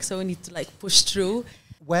hard work, so we need to like push through.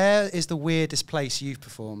 Where is the weirdest place you've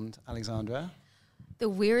performed, Alexandra? The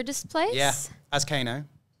weirdest place? Yeah, as Keiino.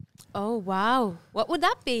 Oh, wow. What would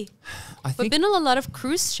that be? I We've been on a lot of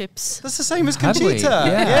cruise ships. That's the same as Have we? Conchita.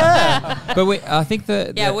 Yeah. But I think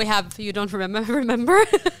We have. You don't remember?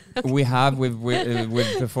 We've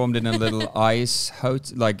performed in a little ice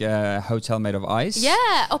hotel made of ice.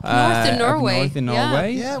 Yeah, up north in Norway. Up north in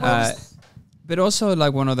Norway. Yeah, but also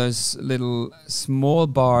like one of those little small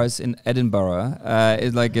bars in Edinburgh.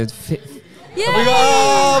 It's like a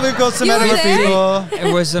we've got some Edinburgh people.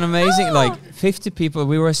 It was an amazing, 50 people.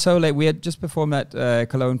 We were so late. We had just performed at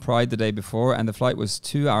Cologne Pride the day before, and the flight was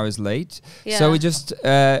 2 hours late. Yeah. So we just,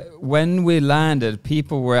 when we landed,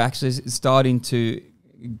 people were actually starting to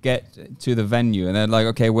get to the venue, and they're like,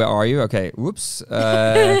 okay, where are you? Okay, whoops.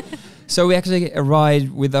 So we actually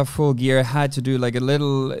arrived with our full gear, had to do like a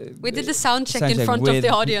little... We did the sound check in front of the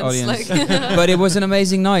audience. But it was an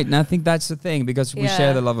amazing night, and I think that's the thing, because we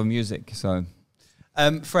share the love of music. So,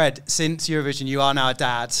 Fred, since Eurovision, you are now a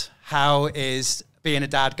dad. How is being a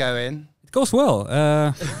dad going? It goes well.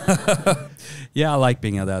 Yeah, I like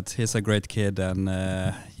being a dad. He's a great kid, and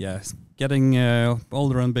he's getting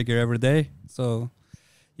older and bigger every day. So,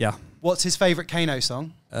 yeah. What's his favourite Keiino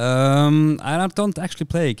song? I don't actually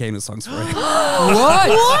play Keiino songs for him. What?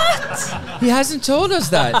 He hasn't told us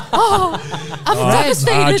that. I'm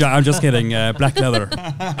devastated. I'm just kidding. Black Leather.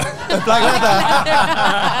 Black Leather.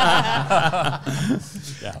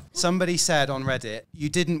 Yeah. Somebody said on Reddit, you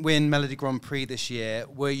didn't win Melody Grand Prix this year.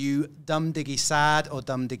 Were you dumb diggy sad or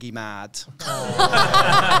dumb diggy mad?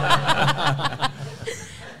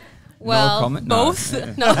 Well, no comment? both.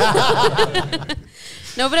 No.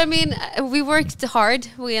 No, but I mean, we worked hard.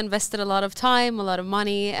 We invested a lot of time, a lot of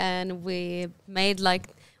money, and we made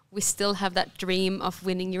we still have that dream of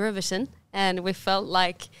winning Eurovision. And we felt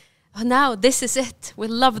like, oh, now this is it. We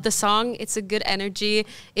love the song. It's a good energy.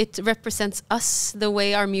 It represents us, the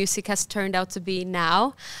way our music has turned out to be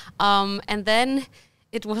now. And then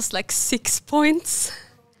it was 6 points.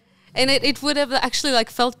 And it would have actually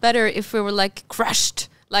felt better if we were crushed,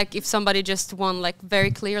 if somebody just won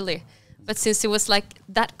very clearly. But since it was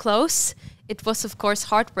that close, it was of course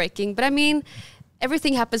heartbreaking. But I mean,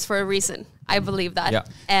 everything happens for a reason. I believe that. Yeah.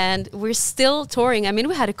 And we're still touring. I mean,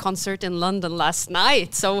 we had a concert in London last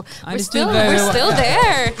night, so we're still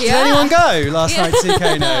there. Did anyone go last night to see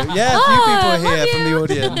Keiino? Yeah, a few people are here from the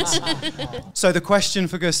audience. So the question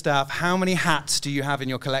for Gustaph, how many hats do you have in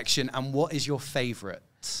your collection and what is your favorite?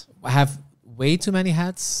 I have way too many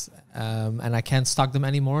hats, and I can't stock them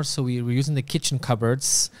anymore. So we're using the kitchen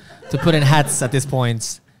cupboards to put in hats at this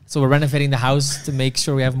point. So we're renovating the house to make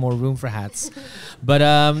sure we have more room for hats. But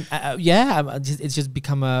it's just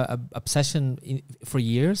become a obsession for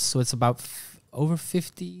years. So it's about over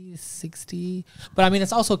 50, 60. But I mean,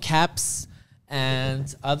 it's also caps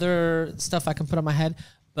and other stuff I can put on my head.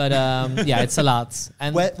 But it's a lot.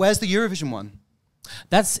 And where's the Eurovision one?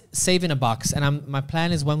 That's saved in a box, and my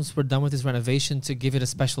plan is once we're done with this renovation to give it a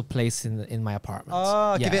special place in my apartment.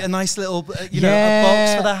 Oh, give it a nice little, a box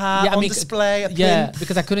for the hat on display.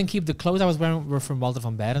 Because I couldn't keep the clothes I was wearing were from Walter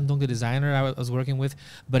van Beirendonck, the designer I was working with,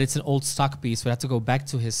 but it's an old stock piece, so I had to go back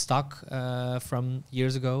to his stock from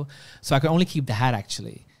years ago. So I could only keep the hat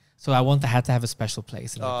actually. So I want the hat to have a special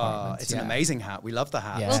place in the apartment. It's an amazing hat. We love the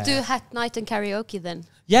hat. Yeah. We'll do hat night and karaoke then.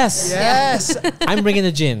 Yes. I'm bringing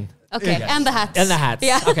the gin. Okay, yes. And the hats. And the hats.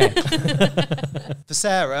 Yeah. Okay. For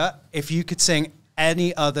Sarah, if you could sing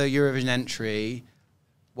any other Eurovision entry,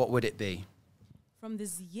 what would it be? From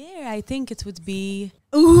this year, I think it would be...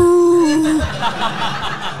 Ooh!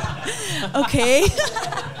 Okay.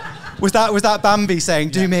 Was that Bambi saying,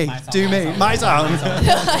 do me, my song?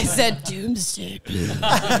 I said doomsday.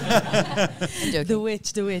 The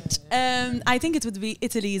witch. I think it would be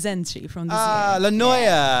Italy's entry from this year. La Noia.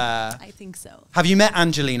 Yeah, I think so. Have you met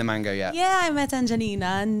Angelina Mango yet? Yeah, I met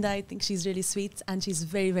Angelina, and I think she's really sweet, and she's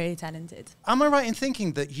very, very talented. Am I right in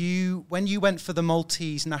thinking that when you went for the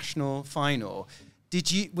Maltese national final,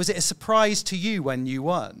 was it a surprise to you when you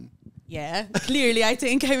won? Yeah, clearly, I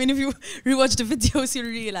think. I mean, if you rewatch the videos, you'll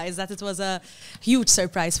realize that it was a huge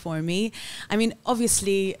surprise for me. I mean,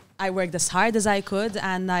 obviously, I worked as hard as I could,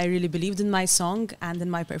 and I really believed in my song and in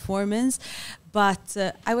my performance. But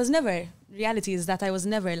reality is that I was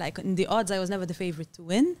never, in the odds, I was never the favorite to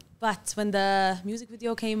win. But when the music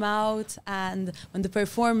video came out and when the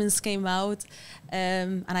performance came out,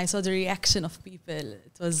 and I saw the reaction of people,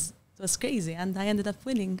 it was crazy, and I ended up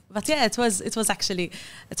winning. But yeah, it was actually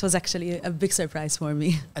a big surprise for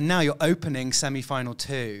me. And now you're opening semi-final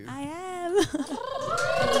 2. I am.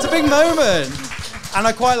 It's a big moment. And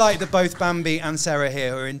I quite like that both Bambi and Sarah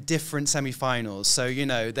here are in different semi-finals. So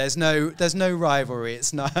there's no rivalry.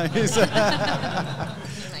 It's nice.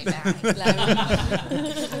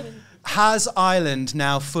 Has Ireland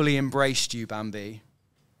now fully embraced you, Bambi?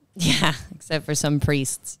 Yeah, except for some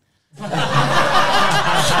priests.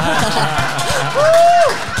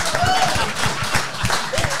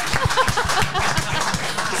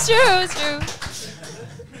 It's true.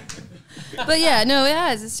 But yeah, no, it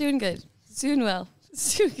has. It's doing good. It's doing well.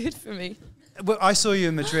 It's doing good for me. Well, I saw you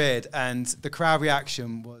in Madrid, and the crowd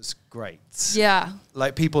reaction was great. Yeah.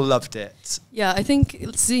 People loved it. Yeah, I think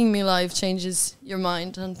seeing me live changes your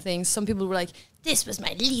mind on things. Some people were like, this was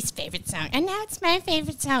my least favorite song, and now it's my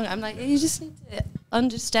favorite song. I'm like, you just need to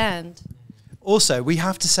understand. Also, we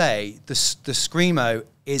have to say the Screamo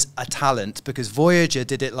is a talent, because Voyager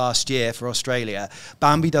did it last year for Australia.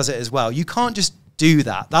 Bambi does it as well. You can't just do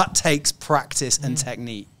that. That takes practice and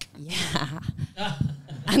technique. Yeah.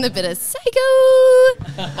 And a bit of psycho.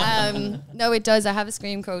 No, it does. I have a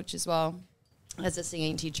scream coach as well as a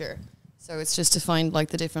singing teacher. So it's just to find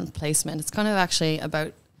the different placement. It's kind of actually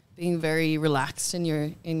about being very relaxed in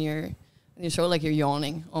your show, you're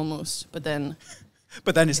yawning almost, but then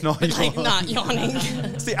it's not yawning. Not yawning.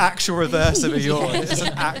 It's the actual reverse of a yawn. It's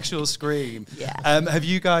an actual scream. Yeah. Have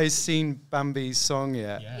you guys seen Bambi's song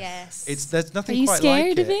yet? Yes. There's nothing Are you quite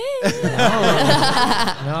scared like of it?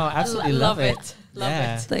 No, absolutely love it. Love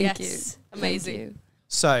it. Thank you. Amazing. Thank you.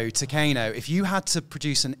 So, to Keiino, if you had to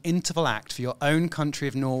produce an interval act for your own country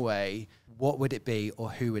of Norway, what would it be,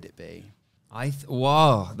 or who would it be?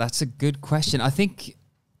 Wow, that's a good question. I think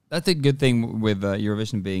that's a good thing with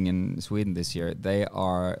Eurovision being in Sweden this year. They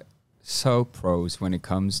are so pros when it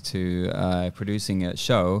comes to producing a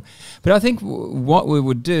show. But I think what we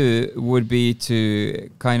would do would be to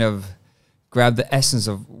kind of grab the essence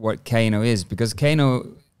of what Keiino is, because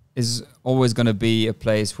Keiino is always going to be a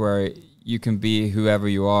place where you can be whoever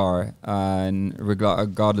you are, and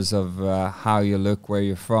regardless of how you look, where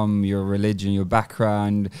you're from, your religion, your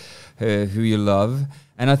background, who you love.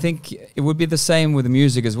 And I think it would be the same with the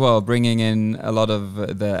music as well, bringing in a lot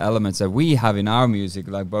of the elements that we have in our music,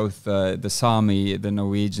 like both the Sami, the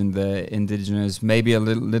Norwegian, the indigenous, maybe a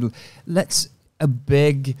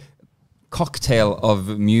big cocktail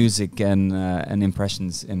of music and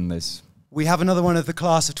impressions in this. We have another one of the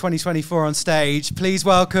class of 2024 on stage. Please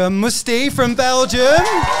welcome Mustii from Belgium.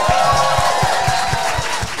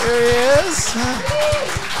 Here he is.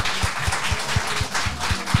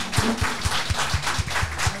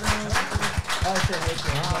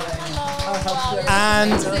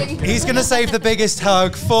 And he's going to save the biggest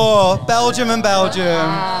hug for Belgium and Belgium.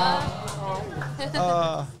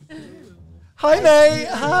 Hi, mate.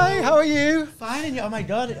 Hi, how are you? Fine, and you? Oh my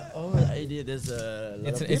God! Oh, there's a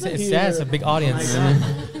lot of people here. Yeah, it's a big audience.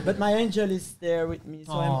 But my angel is there with me,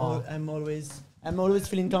 so I'm always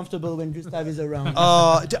feeling comfortable when Gustaph is around.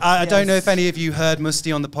 Oh, I don't know if any of you heard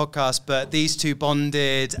Mustii on the podcast, but these two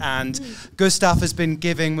bonded, and Gustaph has been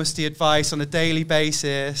giving Mustii advice on a daily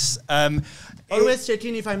basis. Always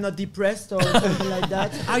checking if I'm not depressed or something like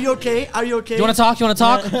that. Are you okay? Are you okay? You want to talk?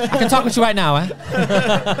 I can talk with you right now, eh?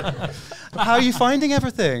 How are you finding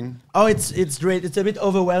everything? Oh, it's great. It's a bit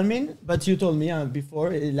overwhelming, but you told me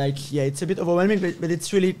before, it's a bit overwhelming, but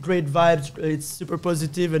it's really great vibes. It's super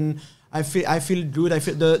positive, and I feel good. I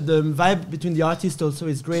feel the vibe between the artists also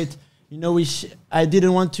is great. You know, I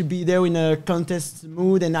didn't want to be there in a contest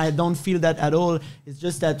mood, and I don't feel that at all. It's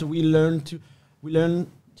just that we learn to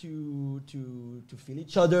feel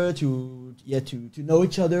each other, to know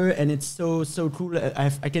each other, and it's so cool.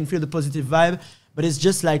 I can feel the positive vibe, but it's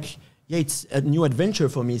just like. Yeah, it's a new adventure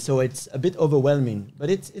for me, so it's a bit overwhelming, but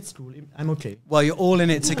it's cool. I'm okay. Well, you're all in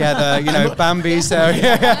it together, you know. Bambie's there.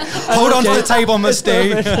 Hold on to the table,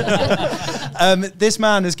 Mustii. This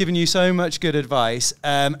man has given you so much good advice,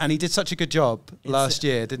 and he did such a good job last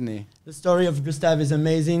year, didn't he? The story of Gustaph is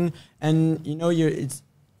amazing, and you know, we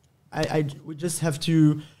just have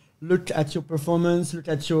to look at your performance, look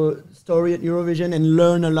at your story at Eurovision, and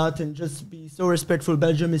learn a lot, and just be so respectful.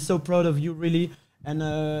 Belgium is so proud of you, really. And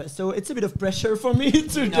so it's a bit of pressure for me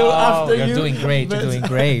to go after you. You're doing great. You're doing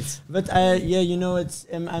great. But you know,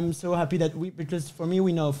 I'm so happy that because for me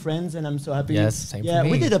we know friends, and I'm so happy. Yes, same for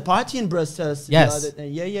me. We did a party in Brussels. Yes.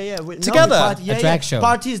 Together. A drag show.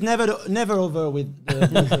 Party is never over with.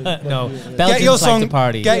 No. Belgians like to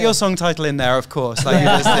party. Get your song title in there, of course. Like you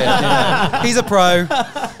just did. Yeah. He's a pro.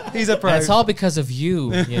 He's a pro. And it's all because of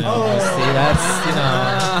you. You know. See, that's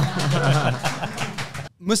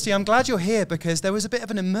Mustii, I'm glad you're here because there was a bit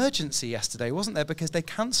of an emergency yesterday, wasn't there? Because they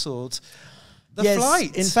cancelled the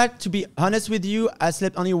flight. In fact, to be honest with you, I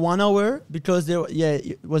slept only 1 hour because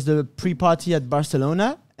it was the pre-party at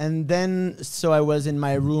Barcelona. And then, so I was in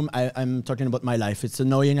my room. I'm talking about my life. It's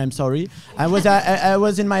annoying. I'm sorry. I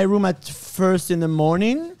was in my room at 1 in the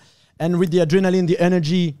morning, and with the adrenaline, the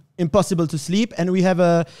energy, impossible to sleep. And we have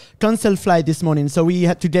a cancelled flight this morning, so we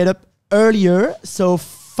had to get up earlier. So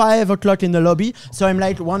 5 o'clock in the lobby, so I'm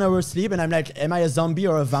like 1 hour sleep, and I'm like, am I a zombie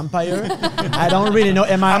or a vampire? I don't really know.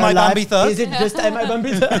 Am I alive? Bambie third? Is it just am I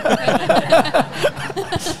Bambie third?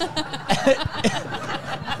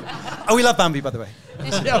 Oh, we love Bambie, by the way.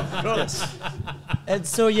 Yeah, of course. And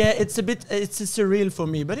so it's surreal for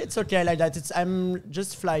me, but it's okay. I like that. I'm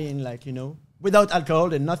just flying, like, you know, without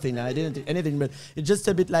alcohol and nothing. I didn't do anything, but it's just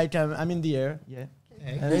a bit like I'm in the air. Yeah.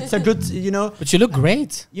 It's a good, you know. But you look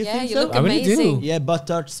great. You think you so? look amazing. I really do. Yeah,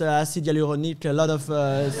 Botox, acid hyaluronique, a lot of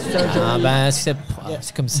surgery. C'est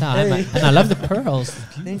comme ça. And I love the pearls.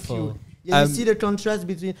 It's Thank beautiful. you. Yeah, you see the contrast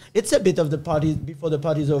between. It's a bit of the party before the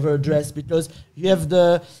party is over dress, because you have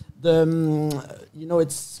the you know,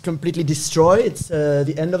 it's completely destroyed. It's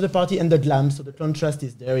the end of the party, and the glam. So the contrast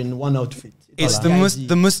is there in one outfit. It's the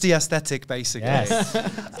Mustii aesthetic, basically. Yes.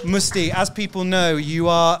 Mustii, as people know, you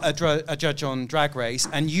are a judge on Drag Race,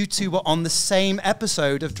 and you two were on the same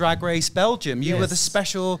episode of Drag Race Belgium. You were the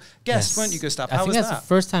special guest, weren't you, Gustaph? How was that? I think that's the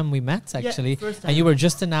first time we met, actually. Yeah, and you were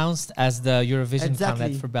just announced as the Eurovision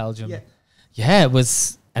candidate for Belgium. Yeah. Yeah, it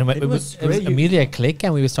was. And it was immediately a click,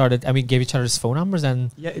 and we started. And we gave each other's phone numbers,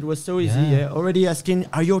 and it was so easy. Yeah, already asking,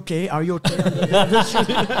 "Are you okay? Are you okay?"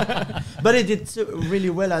 But it did really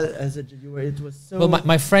well as a viewer. It was so. Well,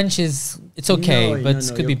 my French it's okay, but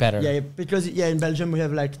it could be better. Yeah, because in Belgium we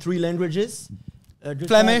have like 3 languages: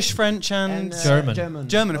 Flemish, French, and German.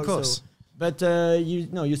 German, of course. But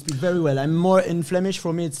you speak very well. I'm more in Flemish.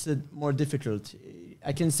 For me, it's more difficult.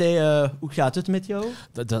 I can say, hoe gaat het met jou?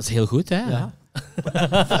 Dat is heel goed, hè? Yeah.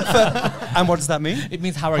 And what does that mean? It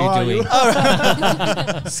means how are How you are doing?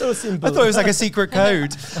 you? So simple. I thought it was like a secret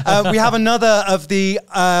code. We have another of the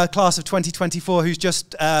class of 2024 who's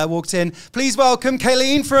just walked in. Please welcome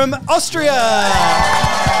Kaleen from Austria.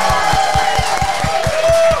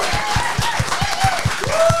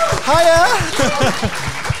 Hiya.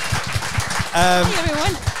 Hey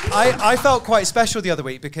everyone. I felt quite special the other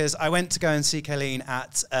week because I went to go and see Kaleen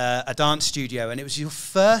at a dance studio, and it was your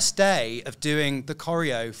first day of doing the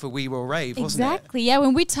choreo for We Will Rave, wasn't it? Exactly. Yeah,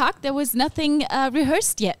 when we talked, there was nothing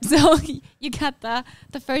rehearsed yet, so you got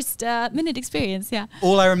the first minute experience. Yeah.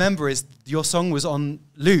 All I remember is your song was on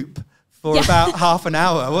loop for about half an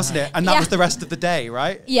hour, wasn't it? And that was the rest of the day,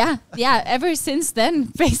 right? Yeah. Ever since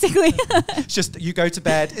then, basically. It's just you go to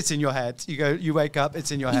bed, it's in your head. You wake up,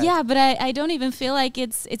 it's in your head. Yeah, but I don't even feel like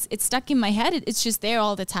it's stuck in my head. It's just there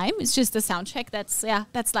all the time. It's just the soundtrack.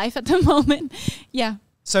 That's life at the moment. Yeah.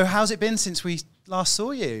 So how's it been since we last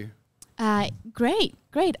saw you? Great.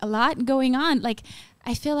 A lot going on. Like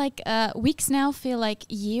I feel like weeks now feel like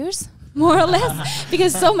years. More or less,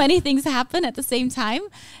 because so many things happen at the same time.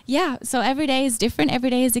 Yeah, so every day is different, every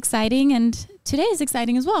day is exciting, and today is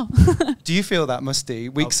exciting as well. Do you feel that,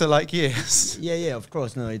 Mustii? Weeks are like years. Yeah, of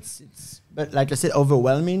course. No, it's but like I said,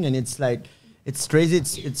 overwhelming, and it's like it's crazy.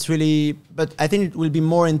 It's really, but I think it will be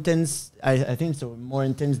more intense. I think so, more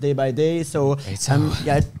intense day by day. So I'm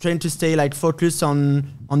trying to stay like focused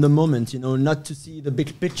on the moment. Not to see the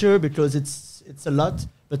big picture because it's a lot,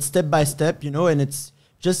 but step by step. And it's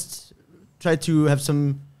just try to have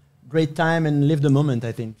some great time and live the moment,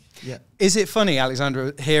 I think. Yeah. Is it funny,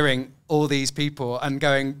 Alexandra, hearing all these people and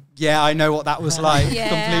going, yeah, I know what that was like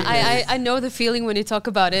completely? I know the feeling when you talk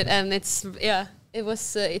about it, and it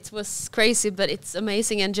was crazy, but it's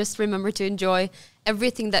amazing. And just remember to enjoy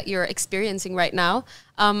everything that you're experiencing right now.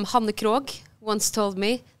 Hanne Krogh once told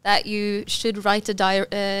me that you should write a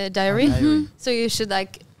diary. So you should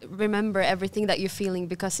like remember everything that you're feeling,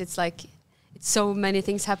 because it's like so many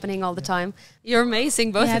things happening all the time. You're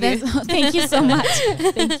amazing, both of you. Thank you so much.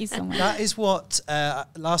 Thank you so much. That is what,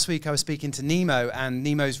 last week I was speaking to Nemo, and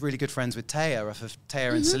Nemo's really good friends with Taya, of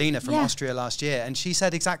Taya and Selena from Austria last year, and she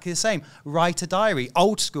said exactly the same. Write a diary,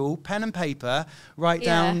 old school, pen and paper, write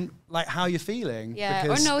down like how you're feeling. Yeah,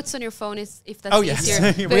 or notes on your phone if that's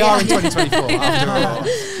easier. We are in 2024 after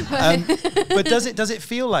all. But does it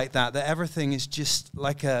feel like that everything is just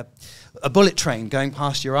like a bullet train going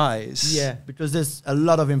past your eyes? Yeah, because there's a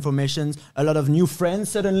lot of information, a lot of new friends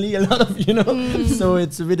suddenly, a lot of, so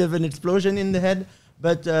it's a bit of an explosion in the head.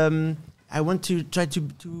 But I want to try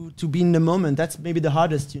to be in the moment. That's maybe the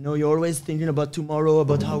hardest, You're always thinking about tomorrow,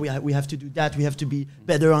 about how we have to do that, we have to be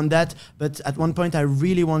better on that. But at one point, I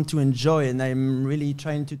really want to enjoy, and I'm really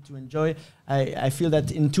trying to enjoy. I feel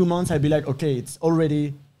that in 2 months, I'll be like, okay, it's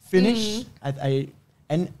already finished.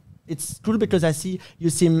 And it's cool because I see you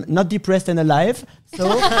seem not depressed and alive. So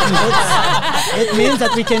it means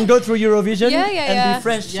that we can go through Eurovision and be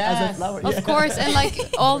fresh as a flower. Of course, and like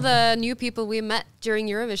all the new people we met during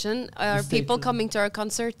Eurovision are people coming to our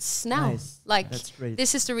concerts now. Nice. Like that's great.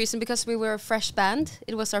 This is the reason, because we were a fresh band.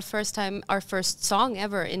 It was our first song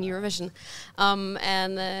ever in Eurovision.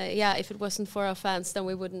 If it wasn't for our fans, then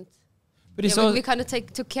we wouldn't. But we kind of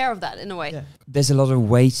took care of that in a way. Yeah. There's a lot of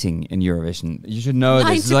waiting in Eurovision. You should know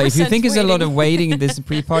this. Like, if you think there's a lot of waiting in this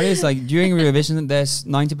pre-party, it's like during Eurovision, there's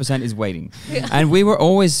 90% is waiting. Yeah. And we were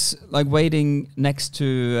always like waiting next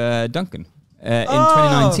to Duncan. In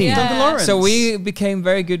 2019. Yeah. Duncan Lawrence. So we became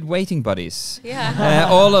very good waiting buddies. Yeah.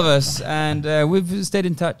 All of us. And we've stayed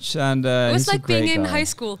in touch. And it was like being in high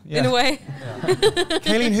school, in a way. Yeah.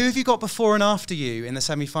 Kaleen, who have you got before and after you in the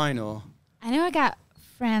semi-final? I know I got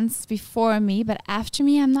friends before me, but after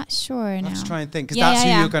me, I'm not sure now. Let's try and think, because that's who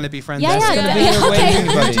you're going to be friends with. That's going to be your waiting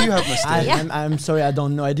buddy. Do you have Mustii? I'm sorry, I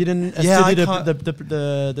don't know. I didn't study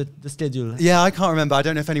the schedule. Yeah, I can't remember. I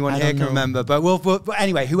don't know if anyone here can remember. But we'll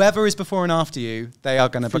anyway, whoever is before and after you, they are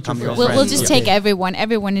going to become your friends. We'll just take everyone.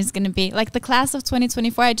 Everyone is going to be like the class of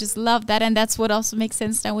 2024. I just love that, and that's what also makes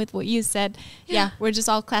sense now with what you said. Yeah, we're just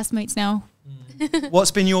all classmates now. What's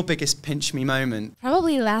been your biggest pinch me moment?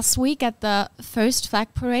 Probably last week at the first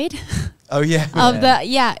flag parade. Oh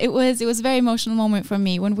yeah. It was a very emotional moment for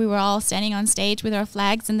me when we were all standing on stage with our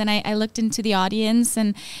flags, and then I looked into the audience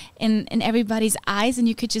and in everybody's eyes, and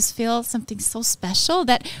you could just feel something so special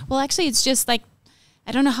that, well, actually it's just like,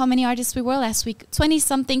 I don't know how many artists we were last week,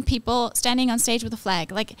 20-something people standing on stage with a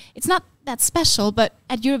flag. Like, it's not that special, but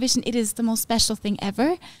at Eurovision it is the most special thing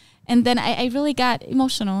ever. And then I really got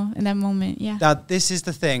emotional in that moment. Yeah. Now, this is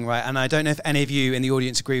the thing, right? And I don't know if any of you in the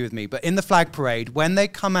audience agree with me, but in the flag parade, when they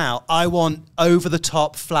come out, I want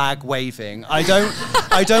over-the-top flag waving. I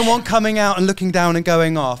don't want coming out and looking down and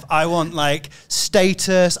going off. I want like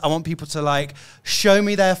status. I want people to like show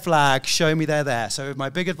me their flag, show me they're there. So my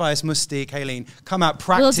big advice, Mustii, Kaleen, come out,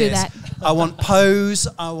 practice. We'll do that. I want pose.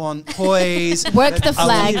 I want poise. Work the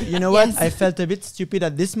flag. You know what? I felt a bit stupid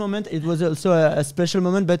at this moment. It was also a special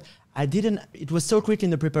moment, but I didn't. It was so quick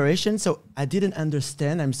in the preparation, so I didn't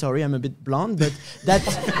understand. I'm sorry, I'm a bit blonde, but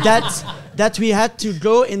that we had to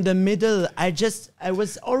go in the middle. I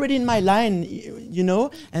was already in my line, you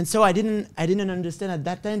know, and so I didn't understand at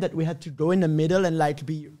that time that we had to go in the middle and like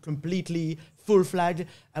be completely full flag.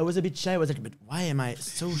 I was a bit shy. I was like, but why am I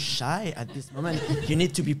so shy at this moment? You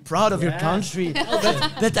need to be proud of your country.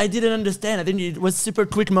 But I didn't understand. I think it was super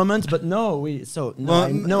quick moment, but I know.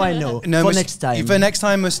 No, for next time. For next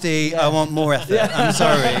time, Mustii, I want more effort. I'm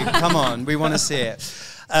sorry. Come on, we want to see it.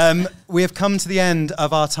 We have come to the end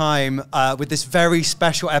of our time with this very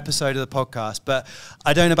special episode of the podcast. But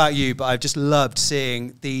I don't know about you, but I've just loved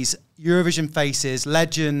seeing these Eurovision faces,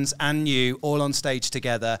 legends and you, all on stage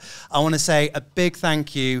together. I want to say a big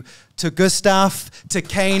thank you to Gustaph, to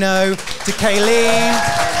Keiino, to Kaleen,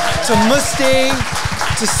 to Mustii,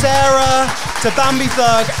 to Sarah, to Bambie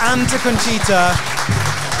Thug, and to Conchita.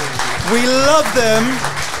 We love them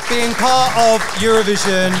being part of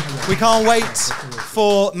Eurovision. We can't wait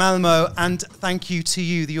for Malmö, and thank you to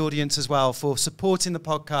you, the audience, as well, for supporting the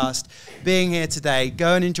podcast, being here today.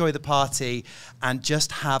 Go and enjoy the party and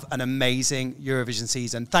just have an amazing Eurovision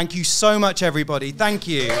season. Thank you so much, everybody. Thank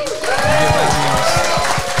you.